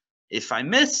 If I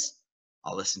miss,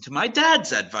 I'll listen to my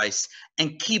dad's advice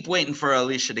and keep waiting for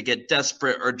Alicia to get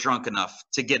desperate or drunk enough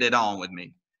to get it on with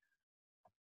me.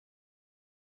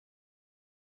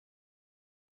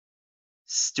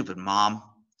 Stupid mom.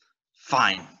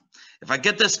 Fine. If I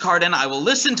get this card in, I will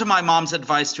listen to my mom's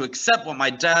advice to accept what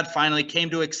my dad finally came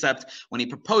to accept when he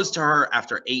proposed to her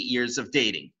after 8 years of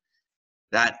dating.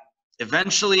 That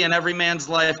eventually in every man's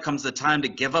life comes the time to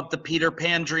give up the Peter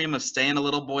Pan dream of staying a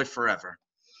little boy forever.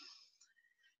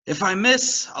 If I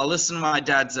miss, I'll listen to my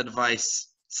dad's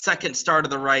advice. Second star to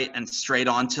the right and straight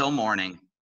on till morning.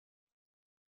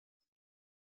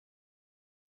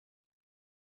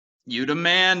 You the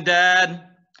man, Dad.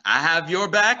 I have your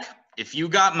back if you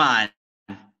got mine.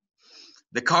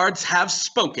 The cards have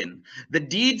spoken. The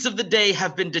deeds of the day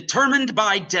have been determined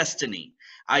by destiny.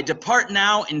 I depart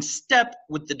now in step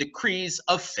with the decrees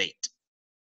of fate.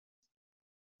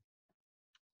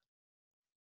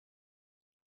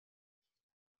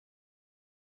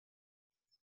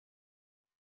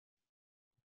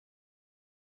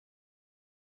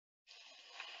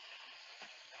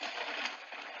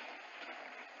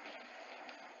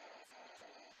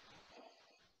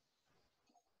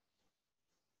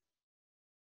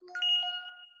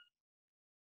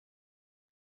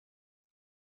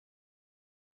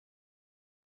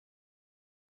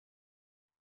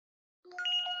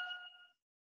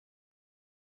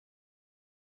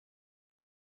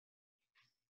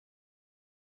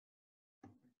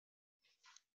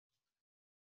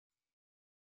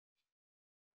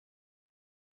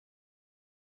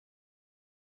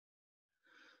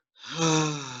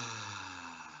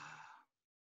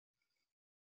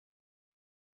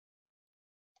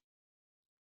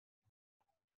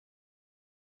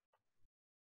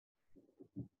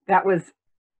 That was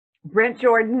Brent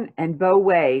Jordan and Beau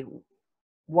Wade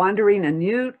wandering a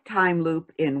new time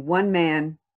loop in One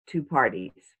Man, Two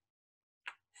Parties.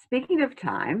 Speaking of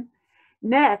time,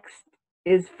 next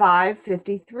is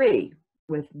 5:53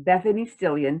 with Bethany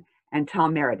Stillion and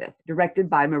Tom Meredith, directed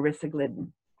by Marissa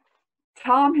Glidden.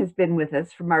 Tom has been with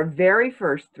us from our very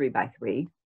first 3x3,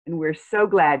 and we're so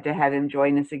glad to have him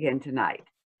join us again tonight.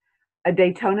 A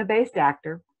Daytona-based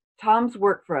actor, Tom's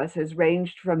work for us has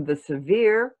ranged from the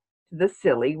severe to the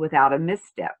silly without a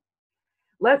misstep.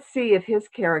 Let's see if his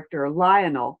character,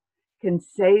 Lionel, can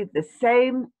say the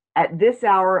same at this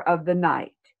hour of the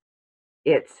night.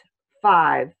 It's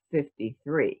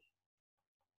 5:53.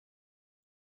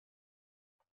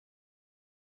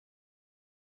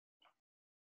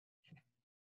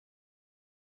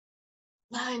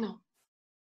 Lionel.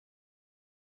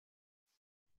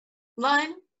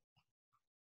 Lionel.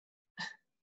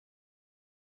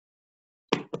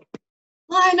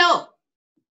 Lionel.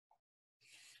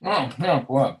 Oh, no,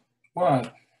 what?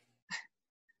 What?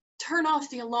 Turn off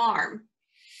the alarm.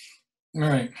 All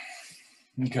right.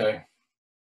 Okay.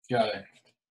 Got it.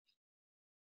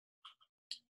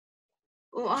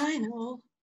 Lionel.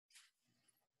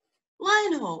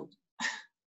 Lionel.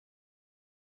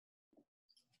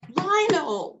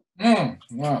 Lionel.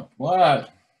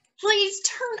 What? Please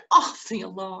turn off the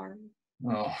alarm.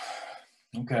 Oh,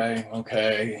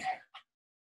 okay.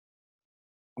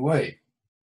 Wait.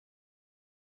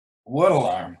 What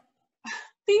alarm?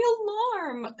 The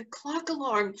alarm. The clock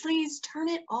alarm. Please turn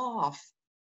it off.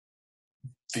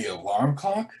 The alarm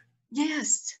clock?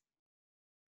 Yes.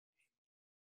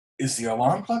 Is the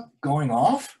alarm clock going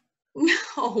off?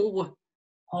 No.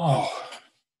 Oh,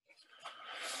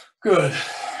 good.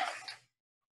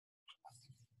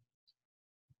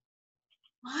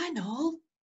 Lionel.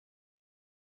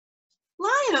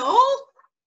 Lionel.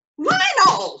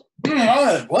 Lionel.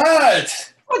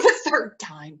 What? For the third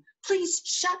time, please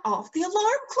shut off the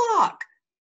alarm clock.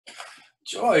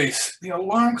 Joyce, the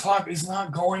alarm clock is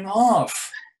not going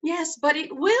off. Yes, but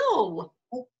it will.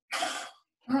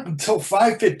 Not until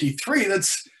 5:53.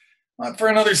 That's not for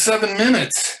another 7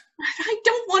 minutes. I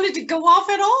don't want it to go off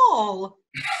at all.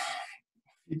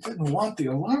 You didn't want the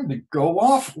alarm to go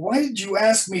off. Why did you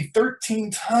ask me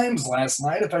 13 times last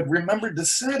night if I'd remembered to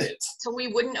set it? So we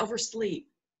wouldn't oversleep.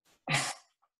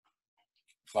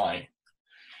 Fine.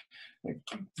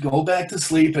 Go back to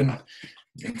sleep, and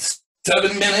in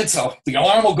 7 minutes, the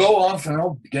alarm will go off, and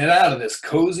I'll get out of this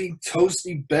cozy,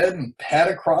 toasty bed and pad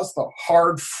across the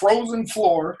hard, frozen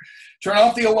floor, turn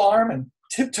off the alarm, and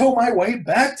tiptoe my way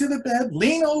back to the bed,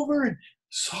 lean over, and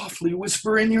softly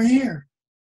whisper in your ear,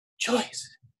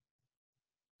 Joyce,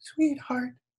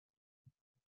 sweetheart,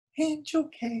 angel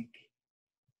cake,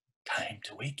 time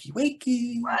to wakey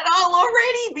wakey. But I'll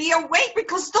already be awake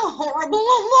because the horrible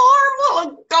alarm will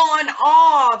have gone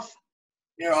off.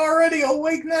 You're already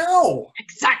awake now.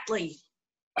 Exactly.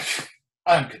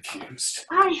 I'm confused.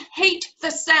 I hate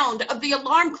the sound of the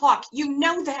alarm clock. You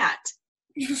know that.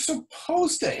 You're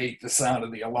supposed to hate the sound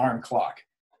of the alarm clock.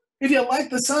 If you like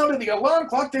the sound of the alarm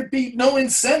clock, there'd be no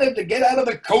incentive to get out of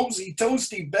the cozy,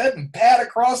 toasty bed and pad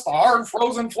across the hard,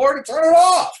 frozen floor to turn it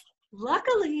off.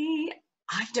 Luckily,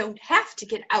 I don't have to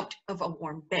get out of a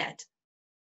warm bed.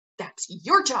 That's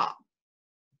your job.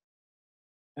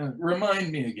 And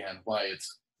remind me again why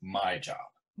it's my job.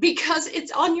 Because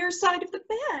it's on your side of the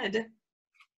bed.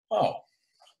 Oh.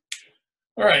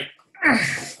 All right.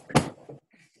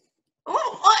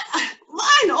 Oh,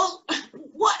 Lionel,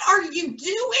 what are you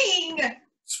doing?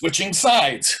 Switching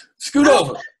sides. Scoot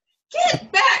over.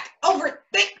 Get back over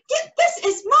there. This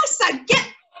is my side. Get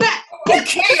back.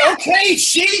 Okay,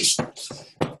 sheesh.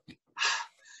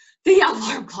 The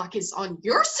alarm clock is on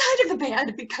your side of the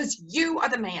bed because you are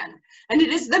the man. And it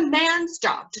is the man's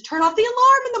job to turn off the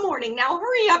alarm in the morning. Now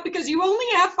hurry up because you only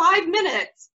have 5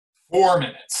 minutes. 4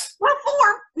 minutes. Well,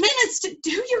 4 minutes to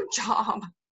do your job.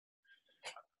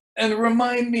 And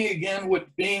remind me again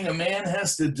what being a man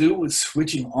has to do with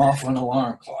switching off an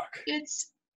alarm clock. It's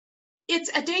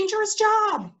a dangerous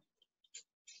job.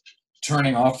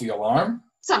 Turning off the alarm?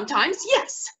 Sometimes,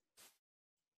 yes.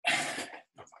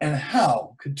 And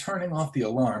how could turning off the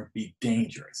alarm be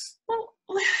dangerous? Well,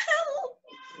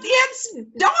 it's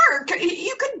dark.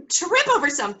 You could trip over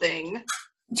something.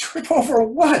 Trip over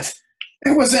what?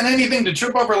 There wasn't anything to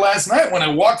trip over last night when I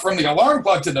walked from the alarm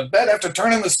clock to the bed after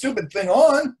turning the stupid thing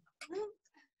on.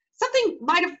 Something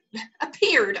might have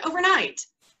appeared overnight.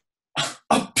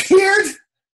 Appeared?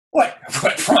 What,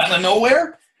 from out of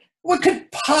nowhere? What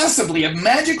could possibly have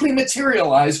magically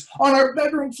materialized on our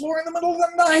bedroom floor in the middle of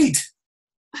the night?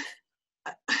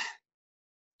 A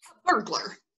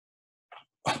burglar.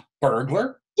 A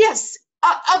burglar? Yes,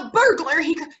 a burglar.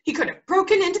 He could have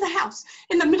broken into the house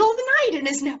in the middle of the night and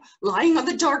is now lying on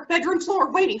the dark bedroom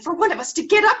floor waiting for one of us to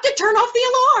get up to turn off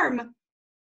the alarm.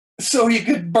 So he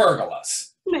could burgle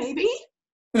us? Maybe.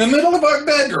 In the middle of our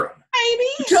bedroom?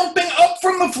 Maybe. Jumping up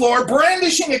from the floor,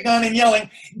 brandishing a gun and yelling,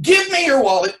 "Give me your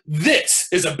wallet, this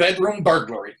is a bedroom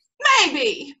burglary."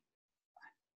 Maybe.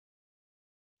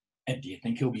 And do you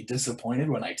think he'll be disappointed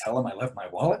when I tell him I left my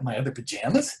wallet in my other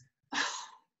pajamas?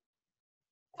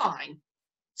 Fine.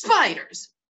 Spiders.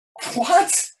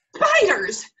 What?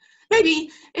 Spiders!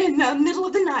 Maybe in the middle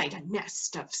of the night, a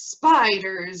nest of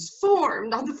spiders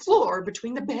formed on the floor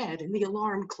between the bed and the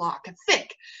alarm clock. A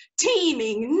thick,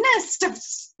 teeming nest of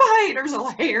spiders, all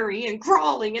hairy and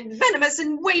crawling and venomous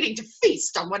and waiting to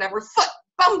feast on whatever foot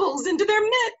bumbles into their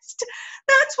midst.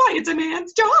 That's why it's a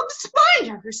man's job,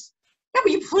 spiders. Now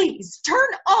will you please turn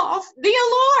off the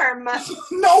alarm?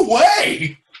 No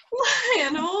way!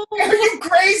 Lionel. Are you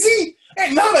crazy?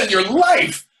 Hey, not on your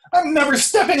life! I'm never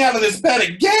stepping out of this bed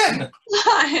again!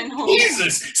 Lionel.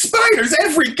 Jesus! Spiders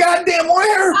every goddamn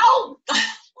where! Oh,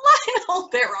 Lionel,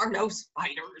 there are no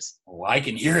spiders. Oh, I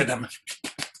can hear them.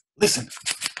 Listen.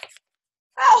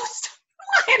 Oh,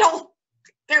 Lionel,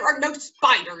 there are no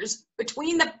spiders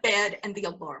between the bed and the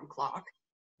alarm clock.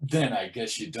 Then I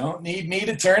guess you don't need me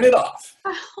to turn it off.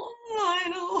 Oh,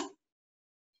 Lionel.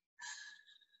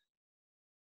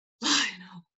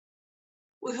 Lionel,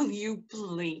 will you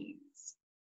please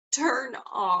turn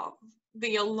off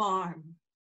the alarm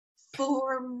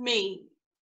for me?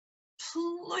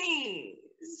 Please.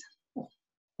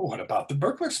 What about the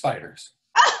burglar spiders?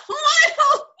 Oh,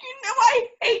 Lionel, you know I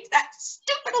hate that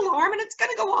stupid alarm and it's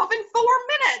going to go off in 4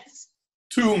 minutes.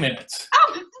 2 minutes.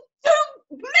 Oh, 2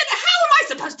 minutes? How am I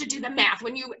supposed to do the math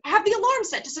when you have the alarm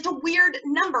set to such a weird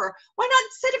number? Why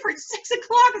not set it for 6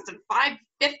 o'clock instead of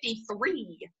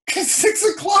 5:53? Because 6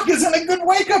 o'clock isn't a good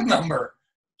wake-up number.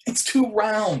 It's too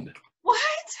round. What?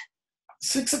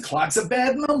 6 o'clock's a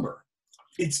bad number.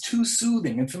 It's too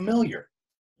soothing and familiar.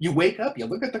 You wake up, you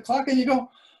look at the clock, and you go,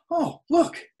 oh,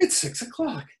 look, it's 6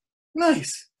 o'clock.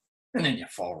 Nice. And then you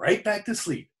fall right back to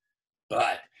sleep.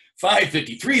 But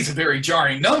 5:53 is a very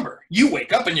jarring number. You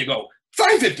wake up and you go,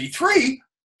 5:53?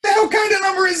 The hell kind of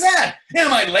number is that?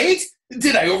 Am I late?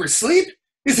 Did I oversleep?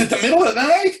 Is it the middle of the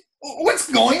night?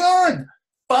 What's going on?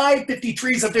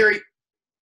 5:53 is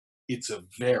it's a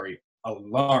very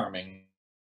alarming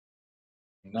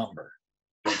number.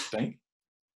 Don't you think?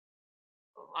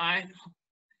 I know.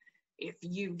 If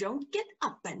you don't get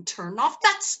up and turn off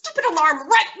that stupid alarm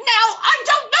right now, I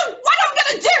don't know what I'm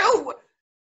gonna do!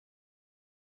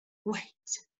 Wait.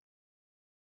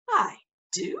 I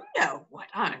do know what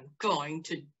I'm going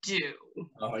to do.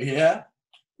 Oh, yeah?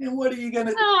 And what are you going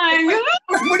to do? I'm gonna...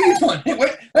 What are you doing? Hey,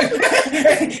 what?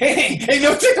 Hey,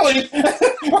 no tickling! Are you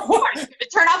gonna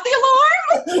turn off the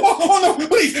alarm? Oh, no,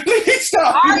 please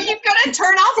stop! Are you gonna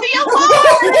turn off the alarm?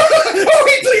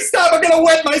 Oh, please stop! I'm gonna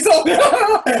wet myself!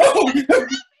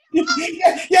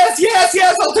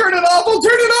 Yes, I'll turn it off!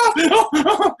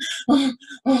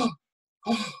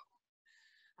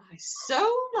 I so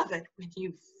love it when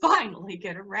you finally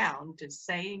get around to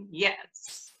saying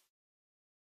yes.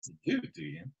 You do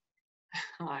you?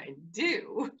 I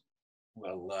do.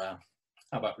 Well,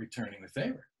 how about returning the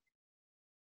favor?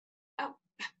 Oh.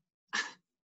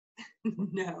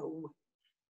 No.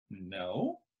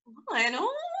 No? Lionel,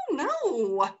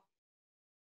 no.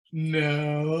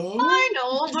 No?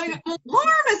 Lionel, my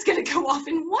alarm is going to go off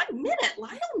in 1 minute.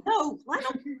 Lionel, no.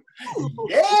 Lionel, no.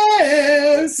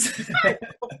 Yes!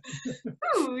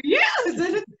 Oh,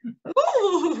 yes.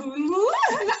 Oh, no.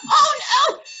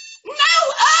 No!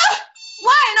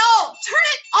 Lionel, turn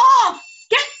it off.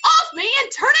 Get off me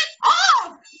and turn it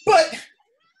off. But...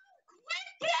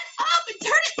 Get up and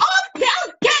turn it off now.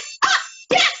 Get up.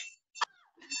 Get up.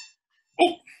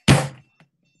 Oh.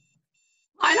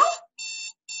 Lionel?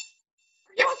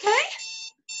 Are you okay?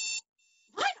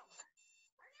 Lionel?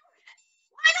 Are you okay?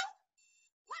 Lionel?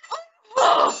 Lionel?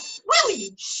 Oh, will you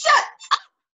shut up?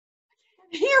 I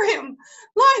can't hear him.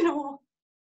 Lionel,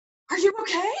 are you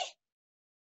okay?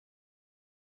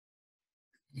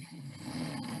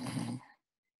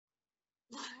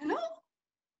 Lionel?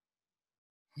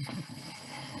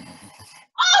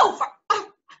 Oh, for...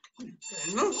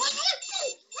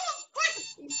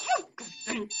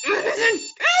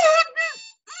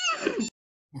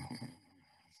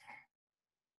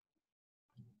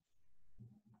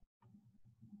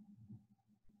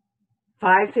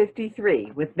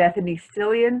 "5:53 with Bethany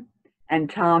Stillion and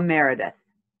Tom Meredith.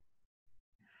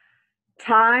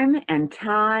 Time and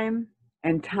time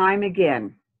and time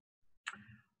again.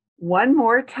 One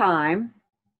more time,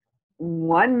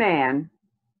 one man,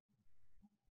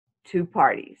 two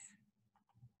parties.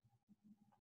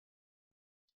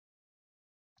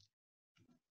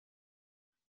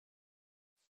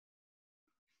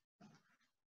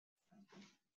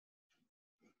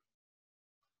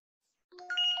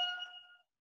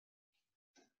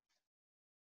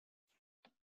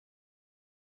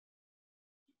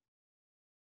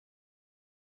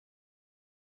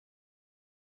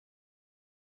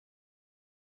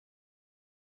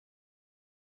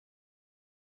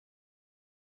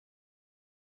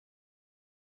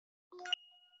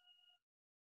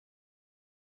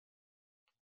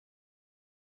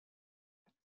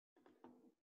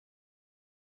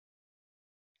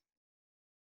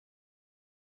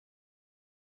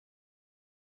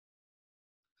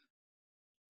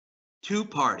 Two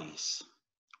parties,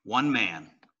 one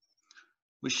man.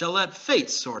 We shall let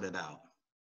fate sort it out.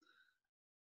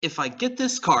 If I get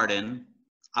this card in,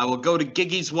 I will go to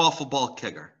Giggy's Waffle Ball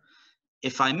Kegger.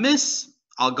 If I miss,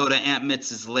 I'll go to Aunt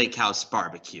Mitz's Lake House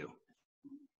Barbecue.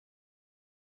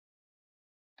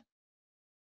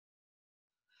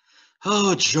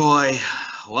 Oh, joy.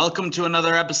 Welcome to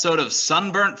another episode of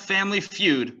Sunburnt Family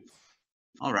Feud.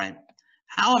 All right,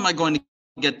 how am I going to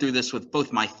get through this with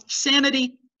both my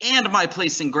sanity and my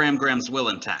place in Gram's will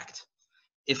intact?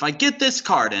 If I get this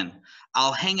card in,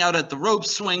 I'll hang out at the rope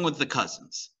swing with the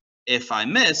cousins. If I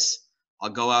miss,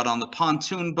 I'll go out on the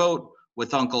pontoon boat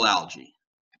with Uncle Algie.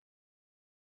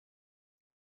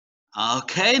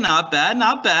 Okay, not bad,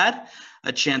 not bad.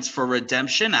 A chance for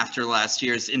redemption after last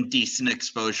year's indecent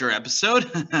exposure episode.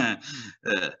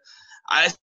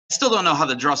 I still don't know how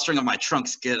the drawstring of my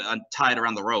trunks get untied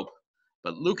around the rope,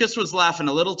 but Lucas was laughing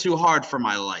a little too hard for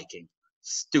my liking.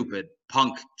 Stupid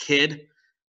punk kid.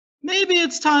 Maybe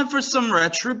it's time for some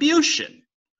retribution.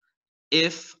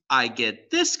 If I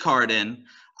get this card in,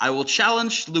 I will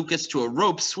challenge Lucas to a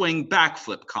rope swing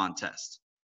backflip contest.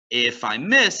 If I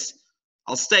miss,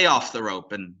 I'll stay off the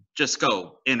rope and just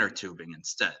go inner tubing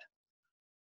instead.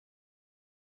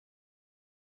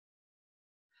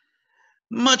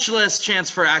 Much less chance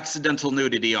for accidental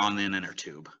nudity on an inner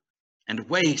tube. And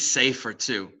way safer,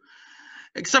 too.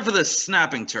 Except for the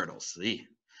snapping turtles.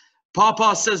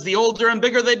 Pawpaw says the older and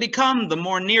bigger they become, the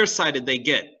more nearsighted they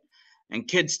get. And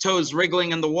kids' toes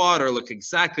wriggling in the water look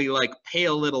exactly like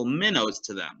pale little minnows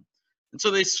to them. And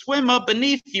so they swim up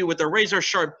beneath you with their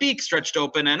razor-sharp beak stretched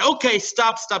open and, okay,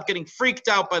 stop getting freaked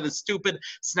out by the stupid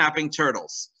snapping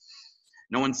turtles.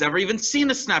 No one's ever even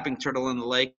seen a snapping turtle in the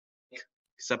lake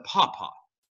except Pawpaw.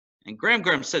 And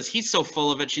Gram says he's so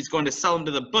full of it, she's going to sell him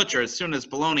to the butcher as soon as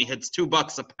bologna hits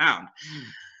 $2 a pound.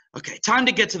 Okay, time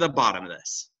to get to the bottom of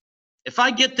this. If I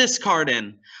get this card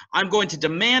in, I'm going to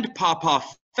demand Pawpaw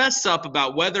fess up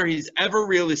about whether he's ever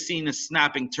really seen a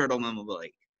snapping turtle in the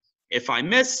lake. If I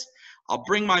miss, I'll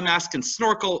bring my mask and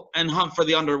snorkel and hunt for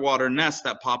the underwater nest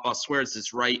that Pawpaw swears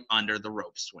is right under the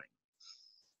rope swing.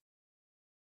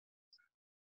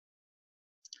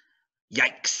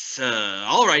 Yikes.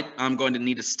 All right, I'm going to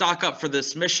need to stock up for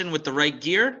this mission with the right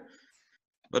gear.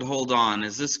 But hold on,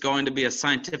 is this going to be a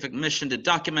scientific mission to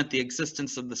document the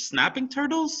existence of the snapping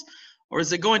turtles? Or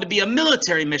is it going to be a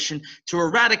military mission to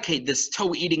eradicate this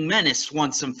toe-eating menace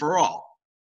once and for all?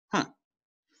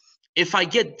 If I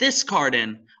get this card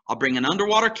in, I'll bring an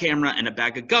underwater camera and a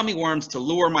bag of gummy worms to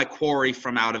lure my quarry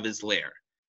from out of his lair.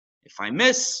 If I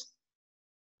miss,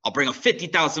 I'll bring a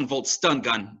 50,000 volt stun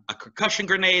gun, a concussion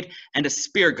grenade, and a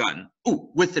spear gun. Ooh,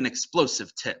 with an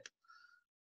explosive tip.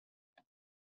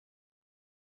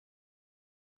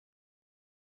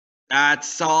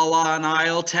 That's all on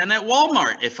aisle 10 at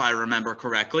Walmart, if I remember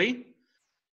correctly.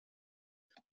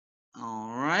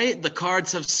 All right, the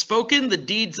cards have spoken. The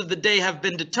deeds of the day have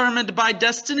been determined by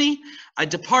destiny. I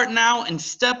depart now in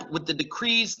step with the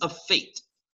decrees of fate.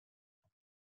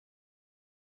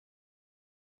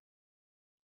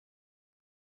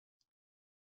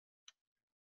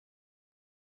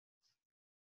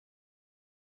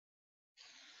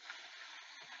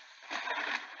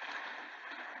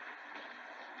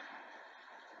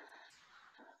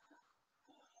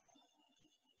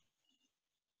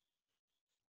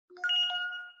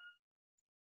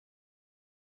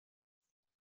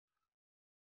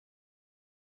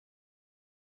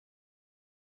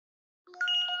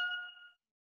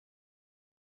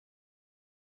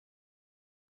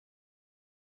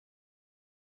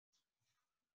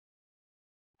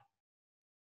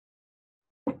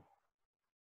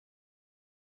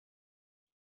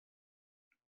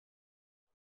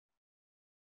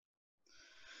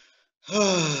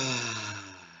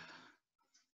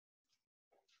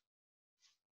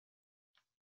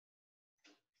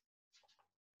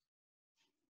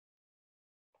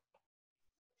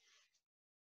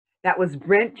 That was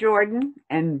Brent Jordan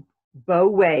and Beau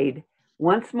Wade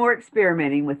once more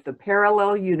experimenting with the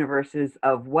parallel universes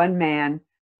of one man,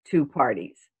 two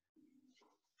parties.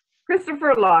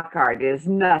 Christopher Lockheardt is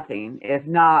nothing if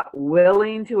not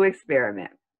willing to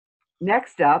experiment.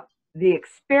 Next up, The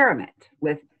Experiment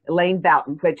with Elaine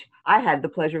Boughton, which I had the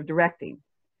pleasure of directing.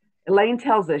 Elaine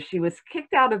tells us she was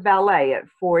kicked out of ballet at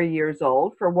 4 years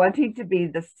old for wanting to be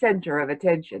the center of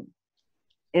attention.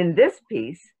 In this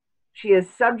piece, she is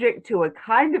subject to a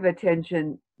kind of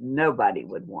attention nobody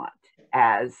would want,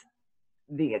 as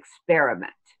the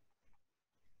experiment.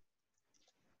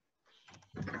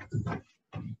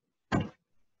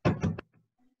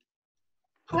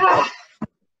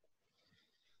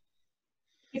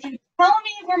 If you tell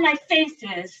me where my face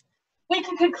is, we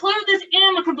can conclude this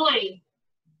amicably.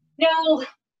 No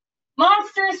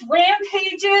monstrous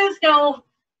rampages, no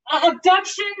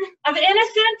abduction of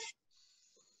innocents,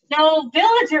 no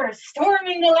villagers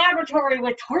storming the laboratory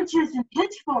with torches and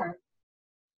pitchforks.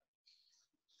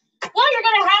 Well, you're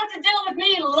going to have to deal with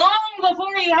me long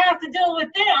before you have to deal with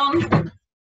them.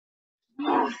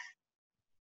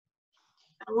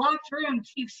 A locked room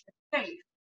keeps you safe,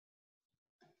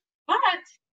 but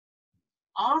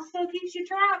also keeps you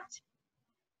trapped.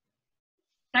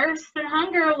 Thirst and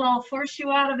hunger will force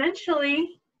you out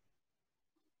eventually.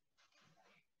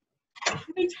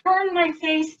 Return my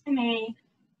face to me,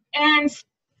 and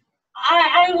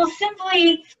I will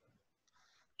simply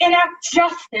enact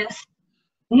justice,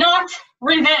 not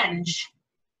revenge.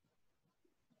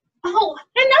 Oh,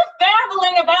 enough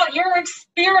babbling about your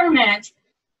experiment.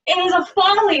 It is a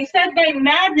folly fed by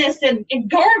madness and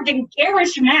garbed in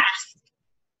garish masks.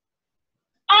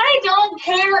 I don't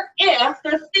care if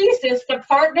the thesis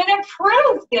department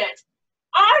approved it.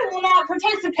 I will not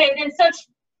participate in such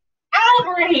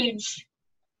outrage.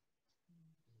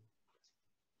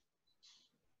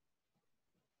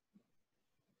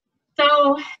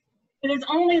 So it is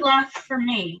only left for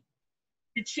me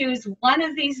to choose one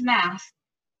of these masks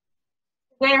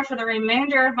where for the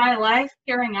remainder of my life,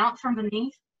 peering out from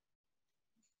beneath.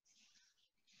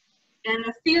 And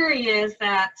the theory is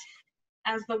that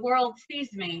as the world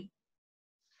sees me,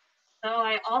 so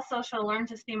I also shall learn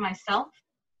to see myself.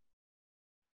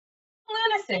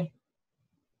 Lunacy.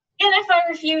 And if I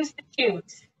refuse to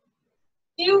choose,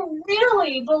 do you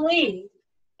really believe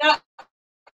that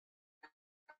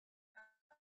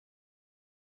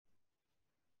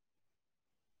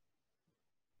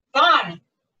fine?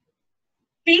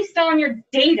 Feast on your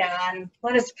data and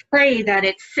let us pray that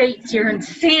it sates your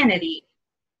insanity.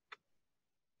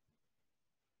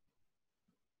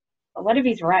 But what if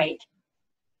he's right?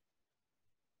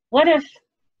 What if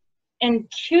in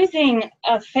choosing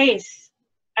a face,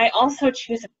 I also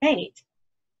choose a fate?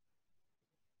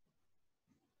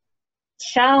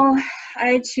 Shall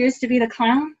I choose to be the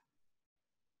clown?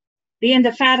 The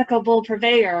indefatigable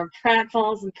purveyor of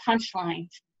pratfalls and punchlines?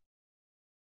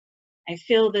 I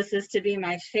feel this is to be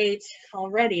my fate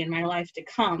already in my life to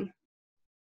come.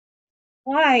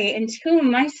 Why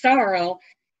entomb my sorrow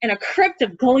in a crypt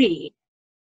of glee?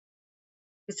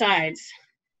 Besides,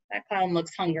 that clown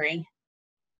looks hungry.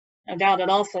 No doubt it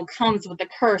also comes with the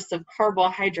curse of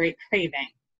carbohydrate craving.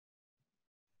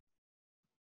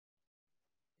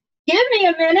 Give me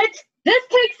a minute. This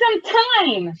takes some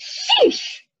time.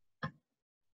 Sheesh.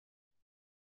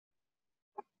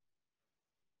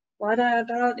 What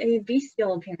about a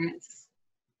bestial appearance?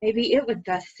 Maybe it would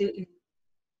best suit me.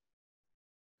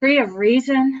 Free of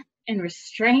reason and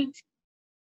restraint,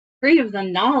 free of the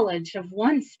knowledge of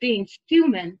once being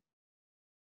human,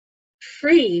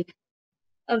 free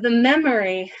of the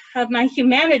memory of my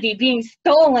humanity being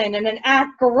stolen in an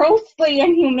act grossly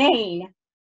inhumane,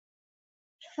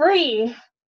 free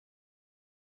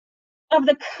of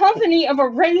the company of a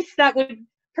race that would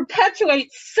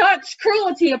perpetuate such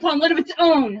cruelty upon one of its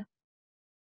own.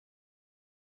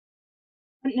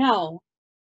 But no,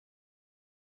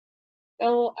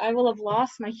 though I will have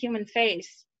lost my human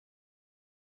face,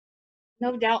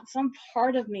 no doubt some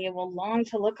part of me will long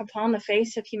to look upon the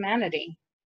face of humanity.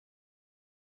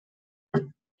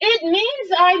 It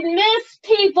means I miss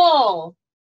people!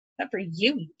 Except for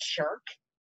you jerk.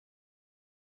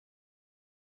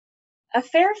 A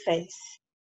fair face.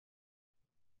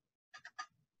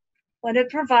 Would it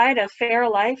provide a fair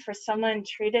life for someone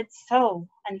treated so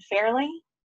unfairly?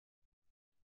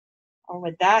 Or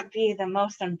would that be the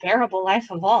most unbearable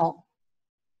life of all?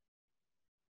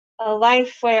 A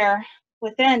life where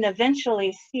within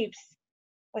eventually seeps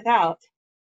without.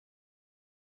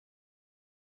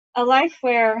 A life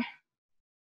where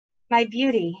my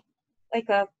beauty, like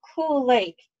a cool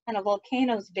lake in a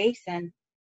volcano's basin,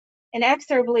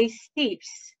 inexorably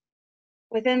steeps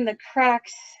within the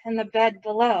cracks in the bed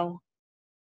below,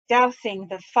 dousing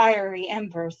the fiery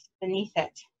embers beneath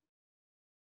it.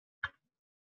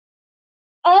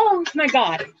 Oh my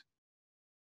God.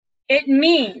 It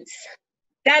means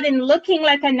that in looking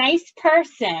like a nice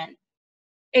person,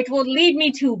 it will lead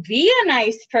me to be a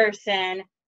nice person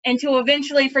and to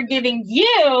eventually forgiving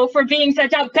you for being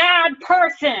such a bad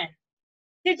person.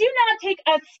 Did you not take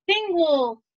a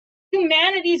single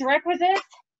humanities requisite?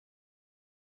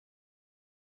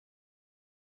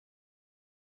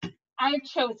 I have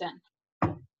chosen.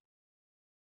 If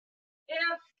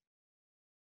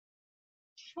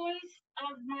choice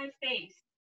of my face,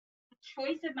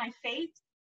 choice of my fate,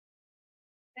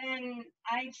 then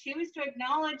I choose to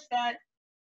acknowledge that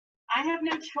I have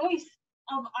no choice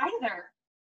of either.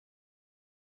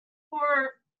 For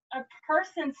a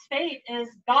person's fate is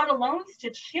God alone's to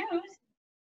choose.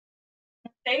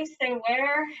 The face they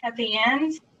wear at the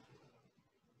end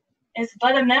is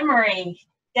but a memory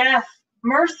death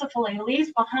mercifully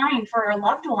leaves behind for her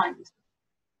loved ones.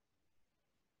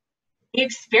 The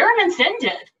experiment's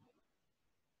ended.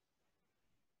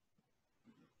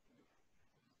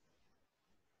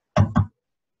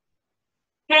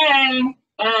 Okay,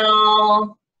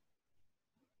 well.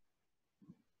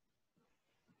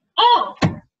 Oh,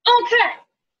 okay.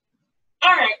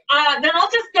 All right, then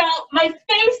I'll just go. My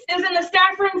face is in the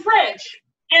staff room fridge.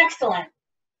 Excellent.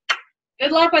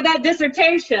 Good luck with that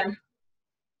dissertation.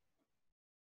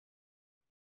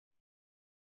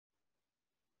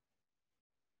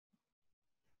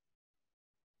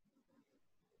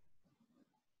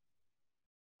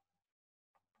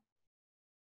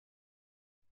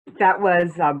 That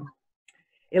was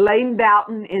Elaine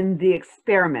Boughton in The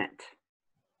Experiment.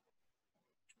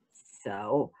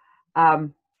 So,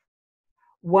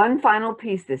 one final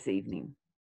piece this evening.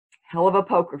 Hell of a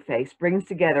Poker Face brings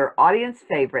together audience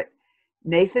favorite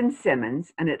Nathan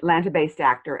Simmons, an Atlanta-based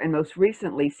actor, and most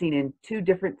recently seen in 2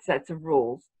 different sets of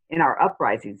rules in our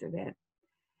Uprisings event,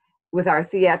 with our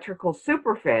theatrical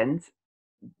super friends,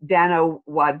 Dana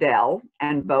Waddell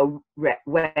and Beau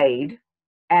Wade,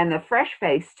 and the fresh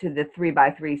face to the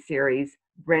 3x3 series,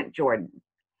 Brent Jordan.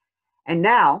 And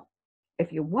now,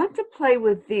 if you want to play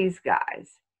with these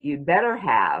guys, you'd better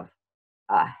have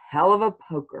a hell of a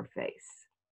poker face.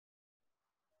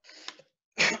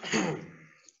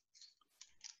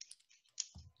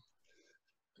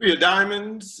 3 of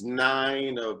diamonds,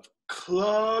 9 of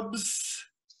clubs,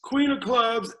 queen of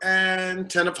clubs, and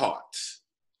 10 of hearts.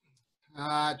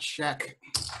 Check.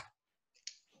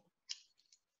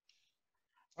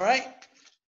 All right,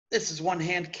 this is one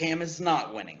hand Cam is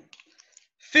not winning.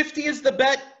 50 is the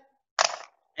bet,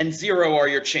 and 0 are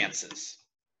your chances.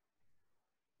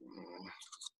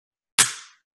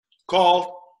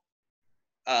 Call.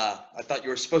 I thought you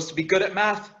were supposed to be good at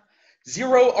math.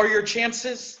 0 are your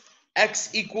chances.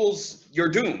 X equals you're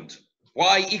doomed.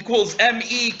 Y equals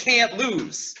ME can't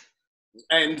lose.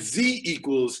 And Z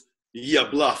equals you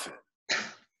bluffing.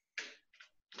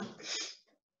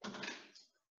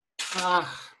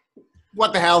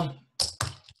 What the hell?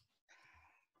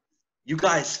 You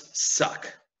guys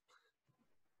suck.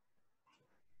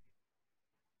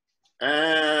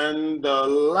 And the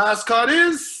last card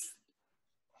is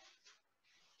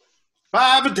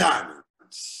 5 of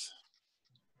diamonds.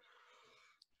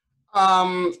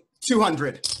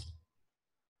 200.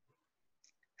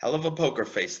 Hell of a poker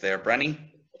face there, Brenny.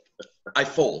 I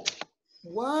fold.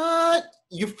 What?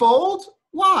 You fold?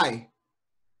 Why?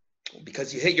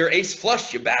 Because you hit your ace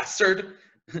flush, you bastard.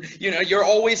 You know, you're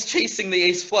always chasing the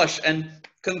ace flush, and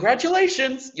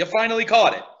congratulations, you finally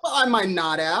caught it. Well, I might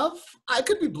not have. I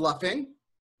could be bluffing.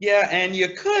 Yeah, and you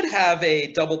could have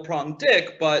a double-pronged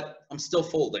dick, but I'm still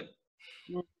folding.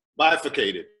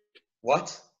 Bifurcated.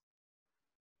 What?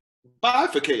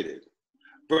 Bifurcated.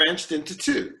 Branched into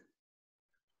 2.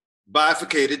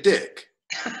 Bifurcated dick.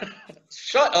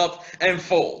 Shut up and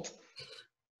fold.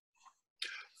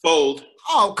 Fold.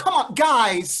 Oh, come on,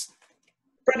 guys.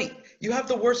 Brenny, you have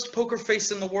the worst poker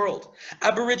face in the world.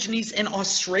 Aborigines in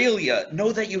Australia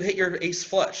know that you hit your ace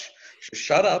flush. So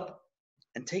shut up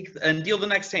and deal the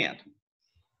next hand.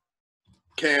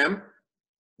 Cam.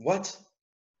 What?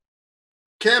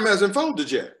 Cam hasn't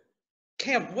folded yet.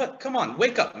 Cam, what? Come on,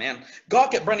 wake up, man.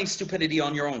 Gawk at Brenny's stupidity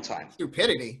on your own time.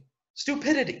 Stupidity?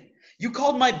 Stupidity. You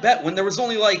called my bet when there was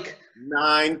only like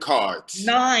 9 cards.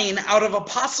 9 out of a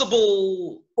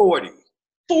possible 40.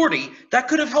 40 that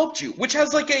could have helped you, which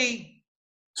has like a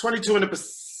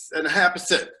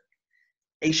 22.5%.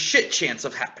 A shit chance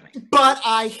of happening. But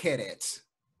I hit it.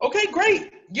 Okay,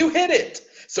 great. You hit it.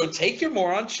 So take your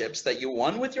moron chips that you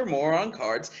won with your moron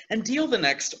cards and deal the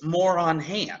next moron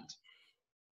hand.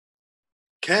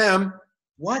 Cam.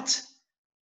 What?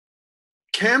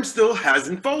 Cam still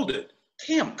hasn't folded.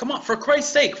 Cam, come on, for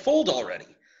Christ's sake, fold already.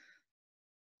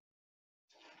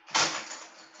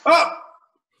 Up!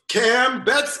 Cam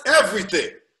bets everything.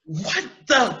 What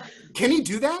the? Can he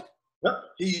do that? Yep,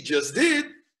 he just did.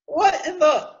 What in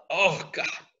the? Oh, God.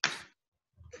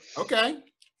 Okay.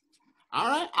 All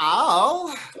right,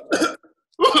 I'll...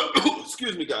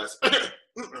 Excuse me, guys.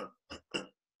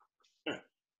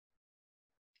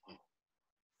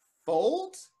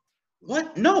 Fold?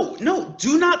 What? No, no,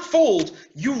 do not fold,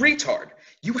 you retard.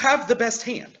 You have the best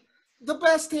hand. The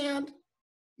best hand?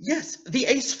 Yes, the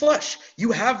ace flush.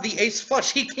 You have the ace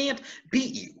flush. He can't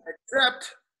beat you.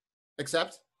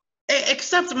 Except?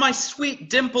 Except my sweet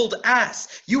dimpled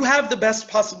ass. You have the best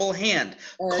possible hand.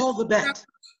 Call the bet.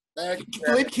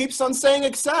 Philippe keeps on saying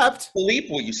except. Philippe,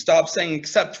 will you stop saying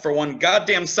except for one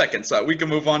goddamn second so that we can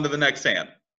move on to the next hand?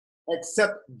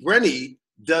 Except Brenny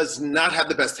does not have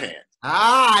the best hand.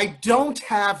 I don't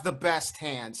have the best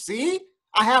hand. See?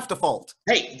 I have to fold.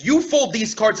 Hey, you fold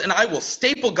these cards and I will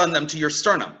staple gun them to your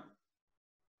sternum.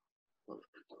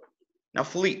 Now,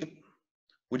 Philippe,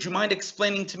 would you mind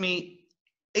explaining to me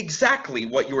exactly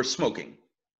what you were smoking?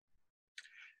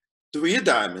 3 of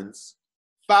diamonds,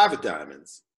 5 of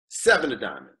diamonds, 7 of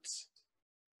diamonds.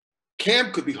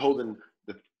 Cam could be holding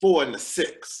the 4 and the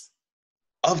 6.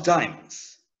 Of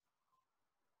diamonds.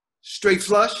 Straight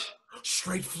flush?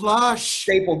 Straight flush.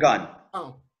 Staple gun.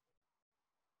 Oh.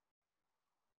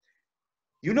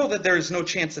 You know that there is no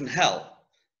chance in hell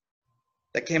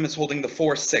that Cam is holding the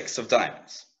 4-6 of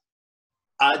diamonds.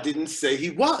 I didn't say he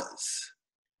was.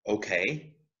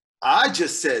 Okay. I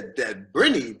just said that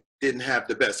Brenny didn't have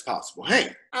the best possible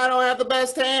hand. I don't have the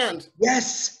best hand.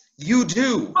 Yes, you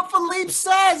do. What Philippe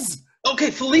says.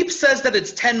 Okay, Philippe says that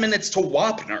it's 10 minutes to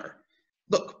Wapner.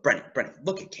 Look, Brenny,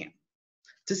 look at Cam.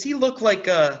 Does he look like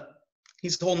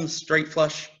he's holding a straight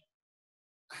flush?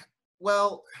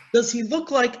 Well, Does he look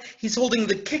like he's holding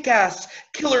the kick-ass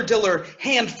killer diller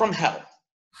hand from hell?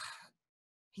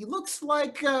 he looks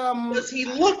like, Does he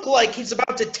look like he's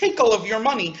about to take all of your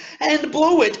money and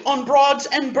blow it on broads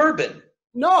and bourbon?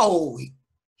 no,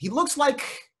 he looks like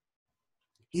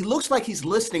he's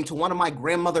listening to one of my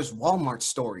grandmother's Walmart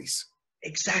stories.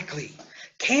 Exactly.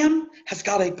 Cam has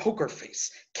got a poker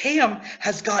face. Cam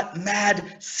has got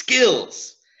mad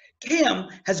skills. Cam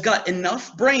has got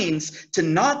enough brains to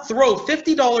not throw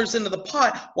 $50 into the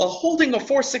pot while holding a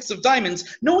 4-6 of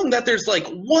diamonds, knowing that there's like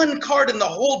one card in the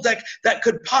whole deck that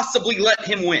could possibly let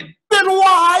him win. Then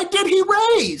why did he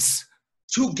raise?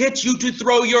 To get you to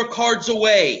throw your cards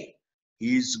away.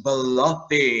 He's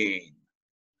bluffing.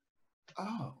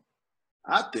 Oh,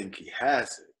 I think he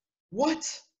has it.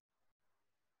 What?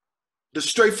 The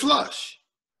straight flush.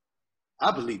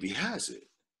 I believe he has it.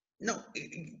 No,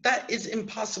 that is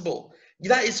impossible.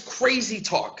 That is crazy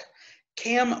talk.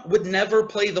 Cam would never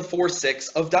play the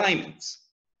 4-6 of diamonds.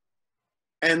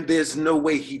 And there's no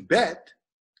way he bet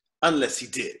unless he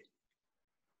did.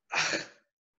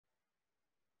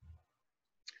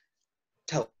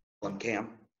 Tell him, Cam.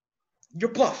 You're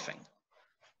bluffing.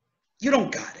 You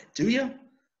don't got it, do you?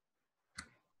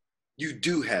 You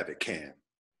do have it, Cam.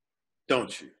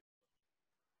 Don't you?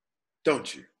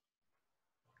 Don't you?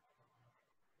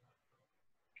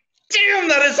 Damn,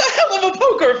 that is a hell of a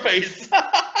poker face.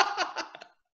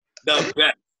 The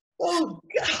best. Oh,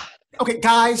 God. Okay,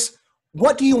 guys,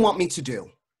 what do you want me to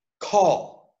do?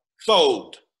 Call.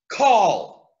 Fold.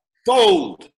 Call.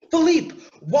 Fold. Philippe,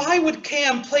 why would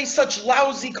Cam play such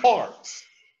lousy cards?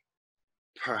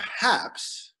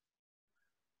 Perhaps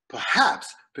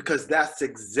because that's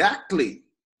exactly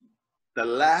the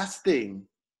last thing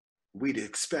we'd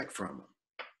expect from him.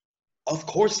 Of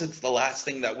course it's the last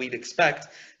thing that we'd expect.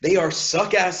 They are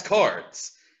suck-ass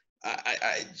cards.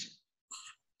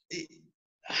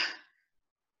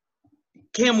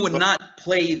 Cam would not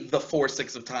play the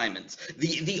 4-6 of diamonds.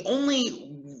 The only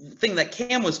thing that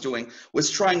Cam was doing was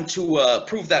trying to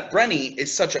prove that Brenny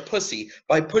is such a pussy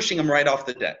by pushing him right off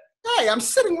the deck. Hey, I'm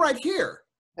sitting right here.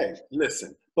 Hey,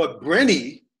 listen, but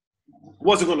Brenny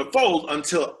wasn't going to fold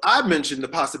until I mentioned the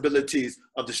possibilities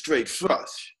of the straight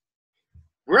flush.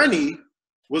 Brenny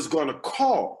was going to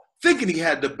call, thinking he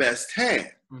had the best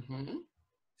hand. Mm-hmm.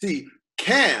 See,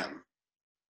 Cam,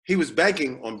 he was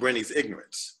banking on Brenny's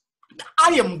ignorance.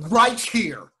 I am right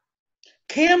here.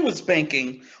 Cam was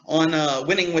banking on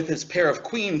winning with his pair of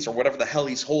queens or whatever the hell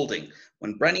he's holding.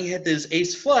 When Brenny hit his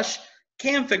ace flush,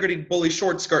 Cam figured he'd bully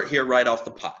short skirt here right off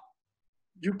the pot.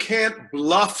 You can't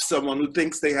bluff someone who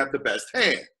thinks they have the best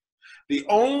hand. The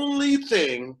only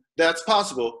thing that's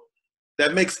possible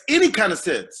that makes any kind of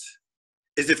sense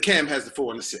is if Cam has the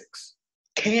 4 and the 6.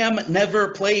 Cam never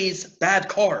plays bad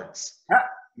cards.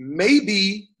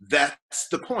 Maybe that's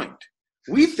the point.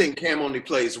 We think Cam only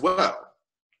plays well.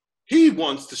 He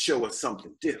wants to show us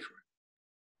something different.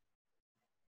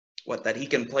 What, that he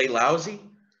can play lousy?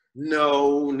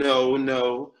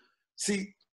 No.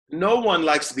 See, no one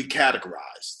likes to be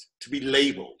categorized, to be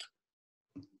labeled.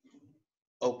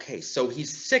 Okay, so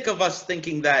he's sick of us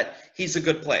thinking that he's a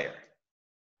good player.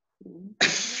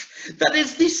 That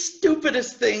is the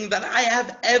stupidest thing that I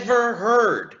have ever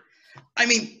heard. I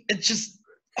mean, it just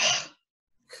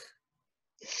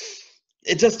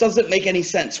doesn't make any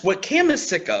sense. What Cam is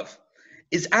sick of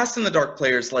is ass-in-the-dark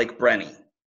players like Brenny,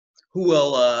 who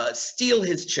will steal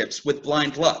his chips with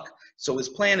blind luck. So his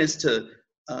plan is to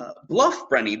bluff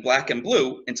Brenny black and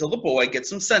blue until the boy gets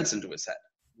some sense into his head.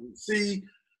 See,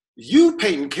 you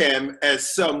paint Cam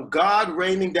as some god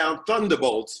raining down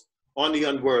thunderbolts on the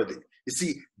unworthy. You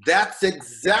see, that's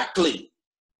exactly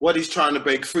what he's trying to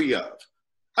break free of.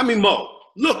 I mean, Mo,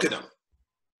 look at him.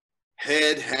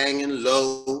 Head hanging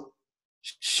low,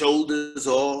 shoulders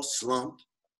all slumped,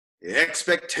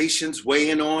 expectations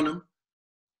weighing on him.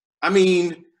 I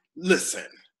mean, listen,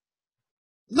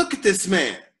 look at this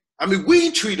man. I mean, we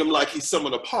treat him like he's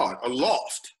someone apart, a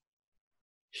loft.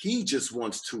 He just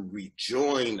wants to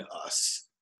rejoin us,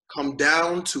 come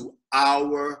down to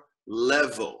our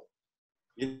level.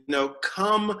 You know,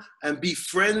 come and be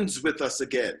friends with us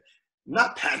again,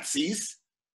 not pansies.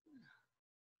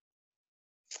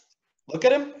 Look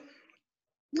at him.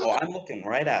 Oh, I'm looking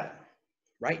right at him,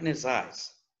 right in his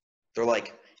eyes. They're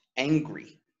like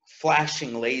angry,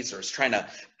 flashing lasers trying to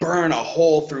burn a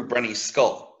hole through Brenny's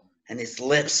skull, and his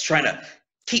lips trying to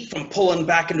keep from pulling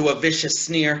back into a vicious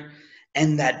sneer,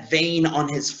 and that vein on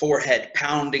his forehead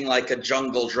pounding like a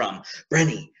jungle drum.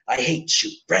 Brenny, I hate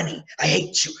you. Brenny, I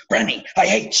hate you. Brenny, I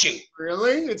hate you.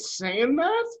 Really? It's saying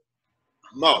that?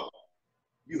 Mo,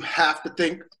 you have to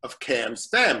think of Cam's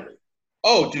family.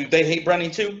 Oh, do they hate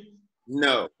Brenny too?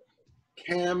 No,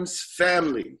 Cam's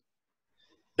family.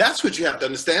 That's what you have to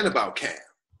understand about Cam.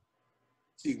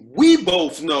 See, we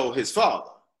both know his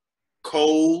father.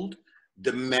 Cold,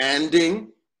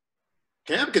 demanding.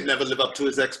 Cam could never live up to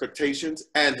his expectations,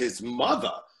 and his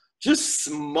mother just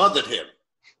smothered him.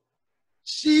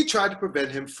 She tried to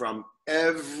prevent him from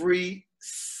every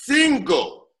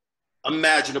single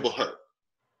imaginable hurt.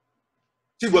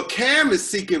 See, what Cam is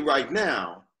seeking right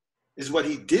now is what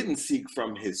he didn't seek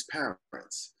from his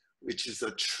parents, which is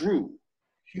a true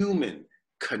human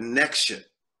connection.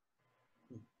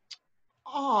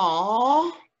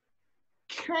 Aww,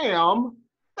 Cam,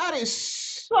 that is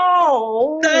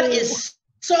so... That is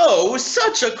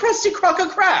such a crusty crock of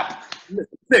crap.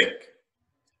 Think.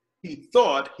 He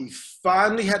thought he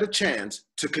finally had a chance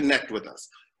to connect with us.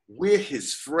 We're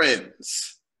his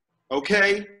friends,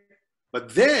 okay?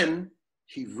 But then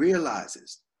he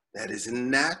realizes that his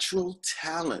natural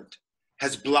talent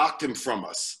has blocked him from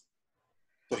us.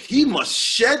 So he must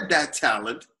shed that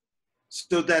talent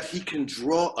so that he can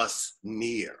draw us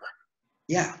near.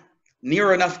 Yeah,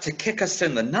 near enough to kick us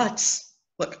in the nuts.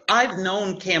 Look, I've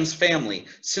known Cam's family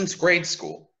since grade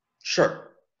school.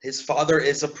 Sure, his father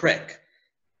is a prick.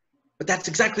 But that's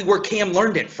exactly where Cam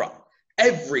learned it from.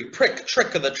 Every prick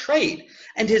trick of the trade.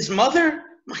 And his mother?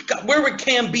 My God, where would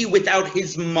Cam be without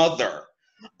his mother?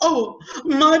 Oh,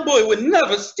 my boy would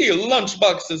never steal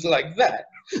lunchboxes like that.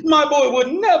 My boy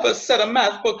would never set a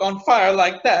math book on fire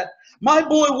like that. My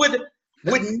boy would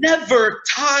never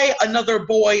tie another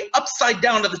boy upside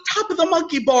down to the top of the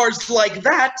monkey bars like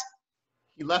that.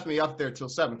 He left me up there till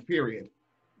 7th period.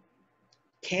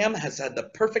 Cam has had the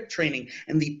perfect training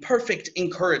and the perfect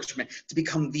encouragement to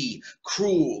become the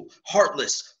cruel,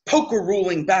 heartless,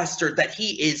 poker-ruling bastard that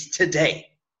he is today.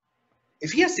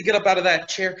 If he has to get up out of that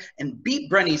chair and beat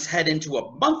Brenny's head into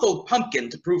a month-old pumpkin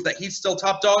to prove that he's still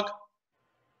top dog,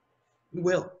 he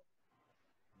will.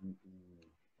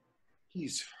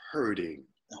 He's hurting.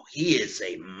 No, he is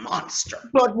a monster.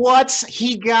 But what's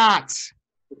he got?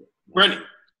 Brenny,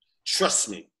 trust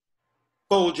me.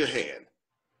 Fold your hand.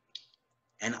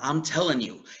 And I'm telling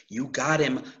you, you got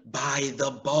him by the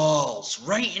balls,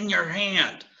 right in your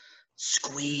hand.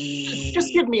 Squeeze.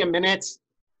 Just give me a minute.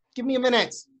 Give me a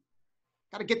minute.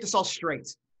 Gotta get this all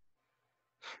straight.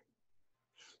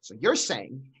 So you're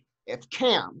saying if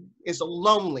Cam is a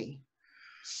lonely,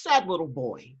 sad little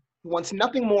boy who wants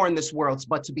nothing more in this world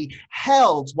but to be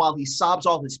held while he sobs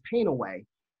all his pain away,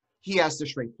 he has the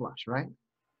straight flush, right?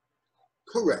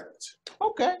 Correct.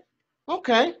 Okay.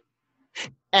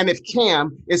 And if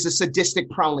Cam is a sadistic,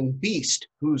 prowling beast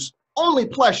whose only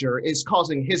pleasure is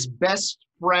causing his best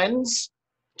friends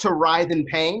to writhe in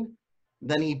pain,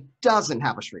 then he doesn't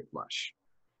have a straight flush.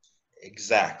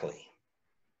 Exactly.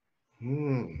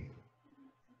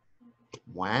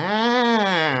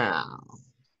 Wow.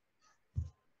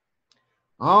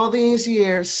 All these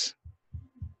years,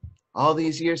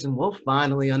 and we'll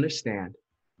finally understand.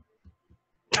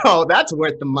 Oh, that's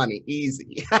worth the money,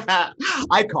 easy.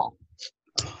 I call.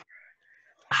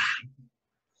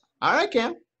 All right,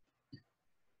 Cam.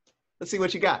 Let's see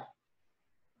what you got.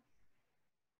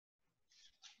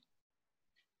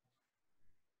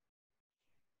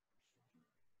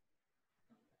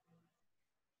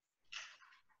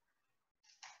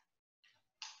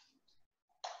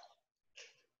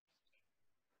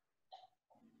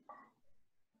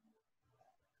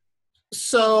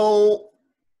 So,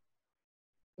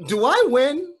 do I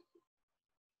win?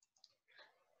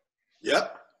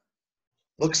 Yep.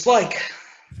 Looks like.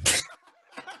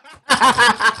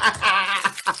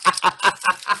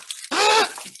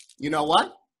 You know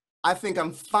what? I think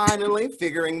I'm finally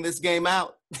figuring this game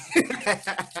out.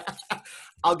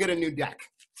 I'll get a new deck.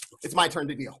 It's my turn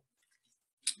to deal.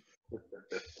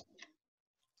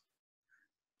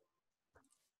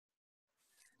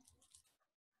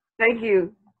 Thank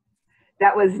you.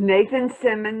 That was Nathan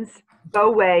Simmons, Beau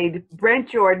Wade, Brent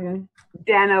Jordan,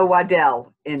 Dano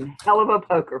Waddell in Hell of a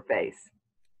Poker Face.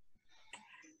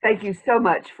 Thank you so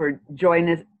much for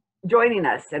joining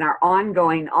us in our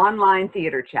ongoing online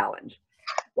theater challenge.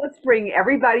 Let's bring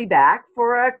everybody back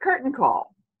for a curtain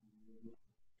call.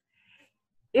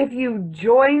 If you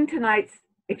enjoyed tonight's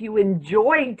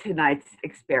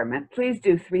experiment, please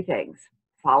do 3 things.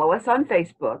 Follow us on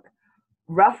Facebook,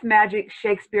 Rough Magic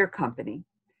Shakespeare Company,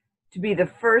 to be the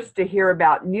first to hear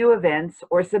about new events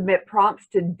or submit prompts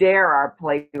to dare our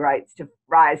playwrights to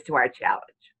rise to our challenge.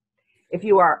 If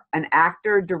you are an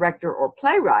actor, director, or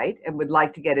playwright and would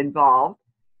like to get involved,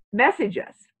 message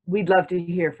us. We'd love to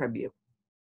hear from you.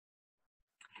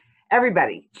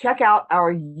 Everybody, check out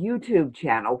our YouTube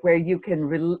channel where you can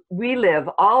relive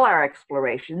all our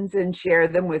explorations and share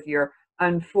them with your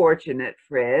unfortunate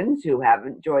friends who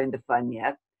haven't joined the fun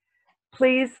yet,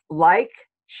 please like,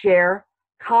 share,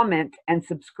 comment, and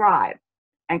subscribe.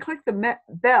 And click the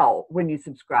bell when you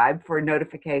subscribe for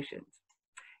notifications.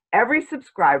 Every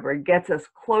subscriber gets us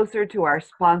closer to our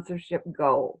sponsorship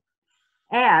goal.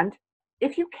 And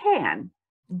if you can,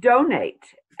 donate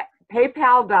at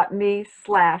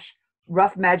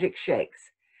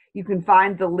paypal.me/roughmagicshakes. You can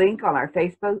find the link on our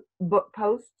Facebook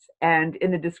posts and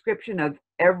in the description of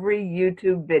every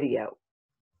YouTube video.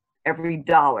 Every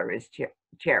dollar is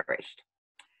cherished.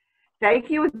 Thank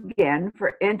you again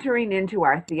for entering into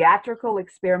our theatrical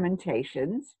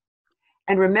experimentations.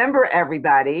 And remember,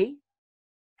 everybody,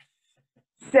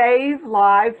 save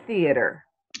live theater.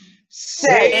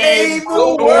 Save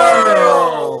the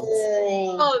world!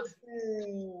 Oh,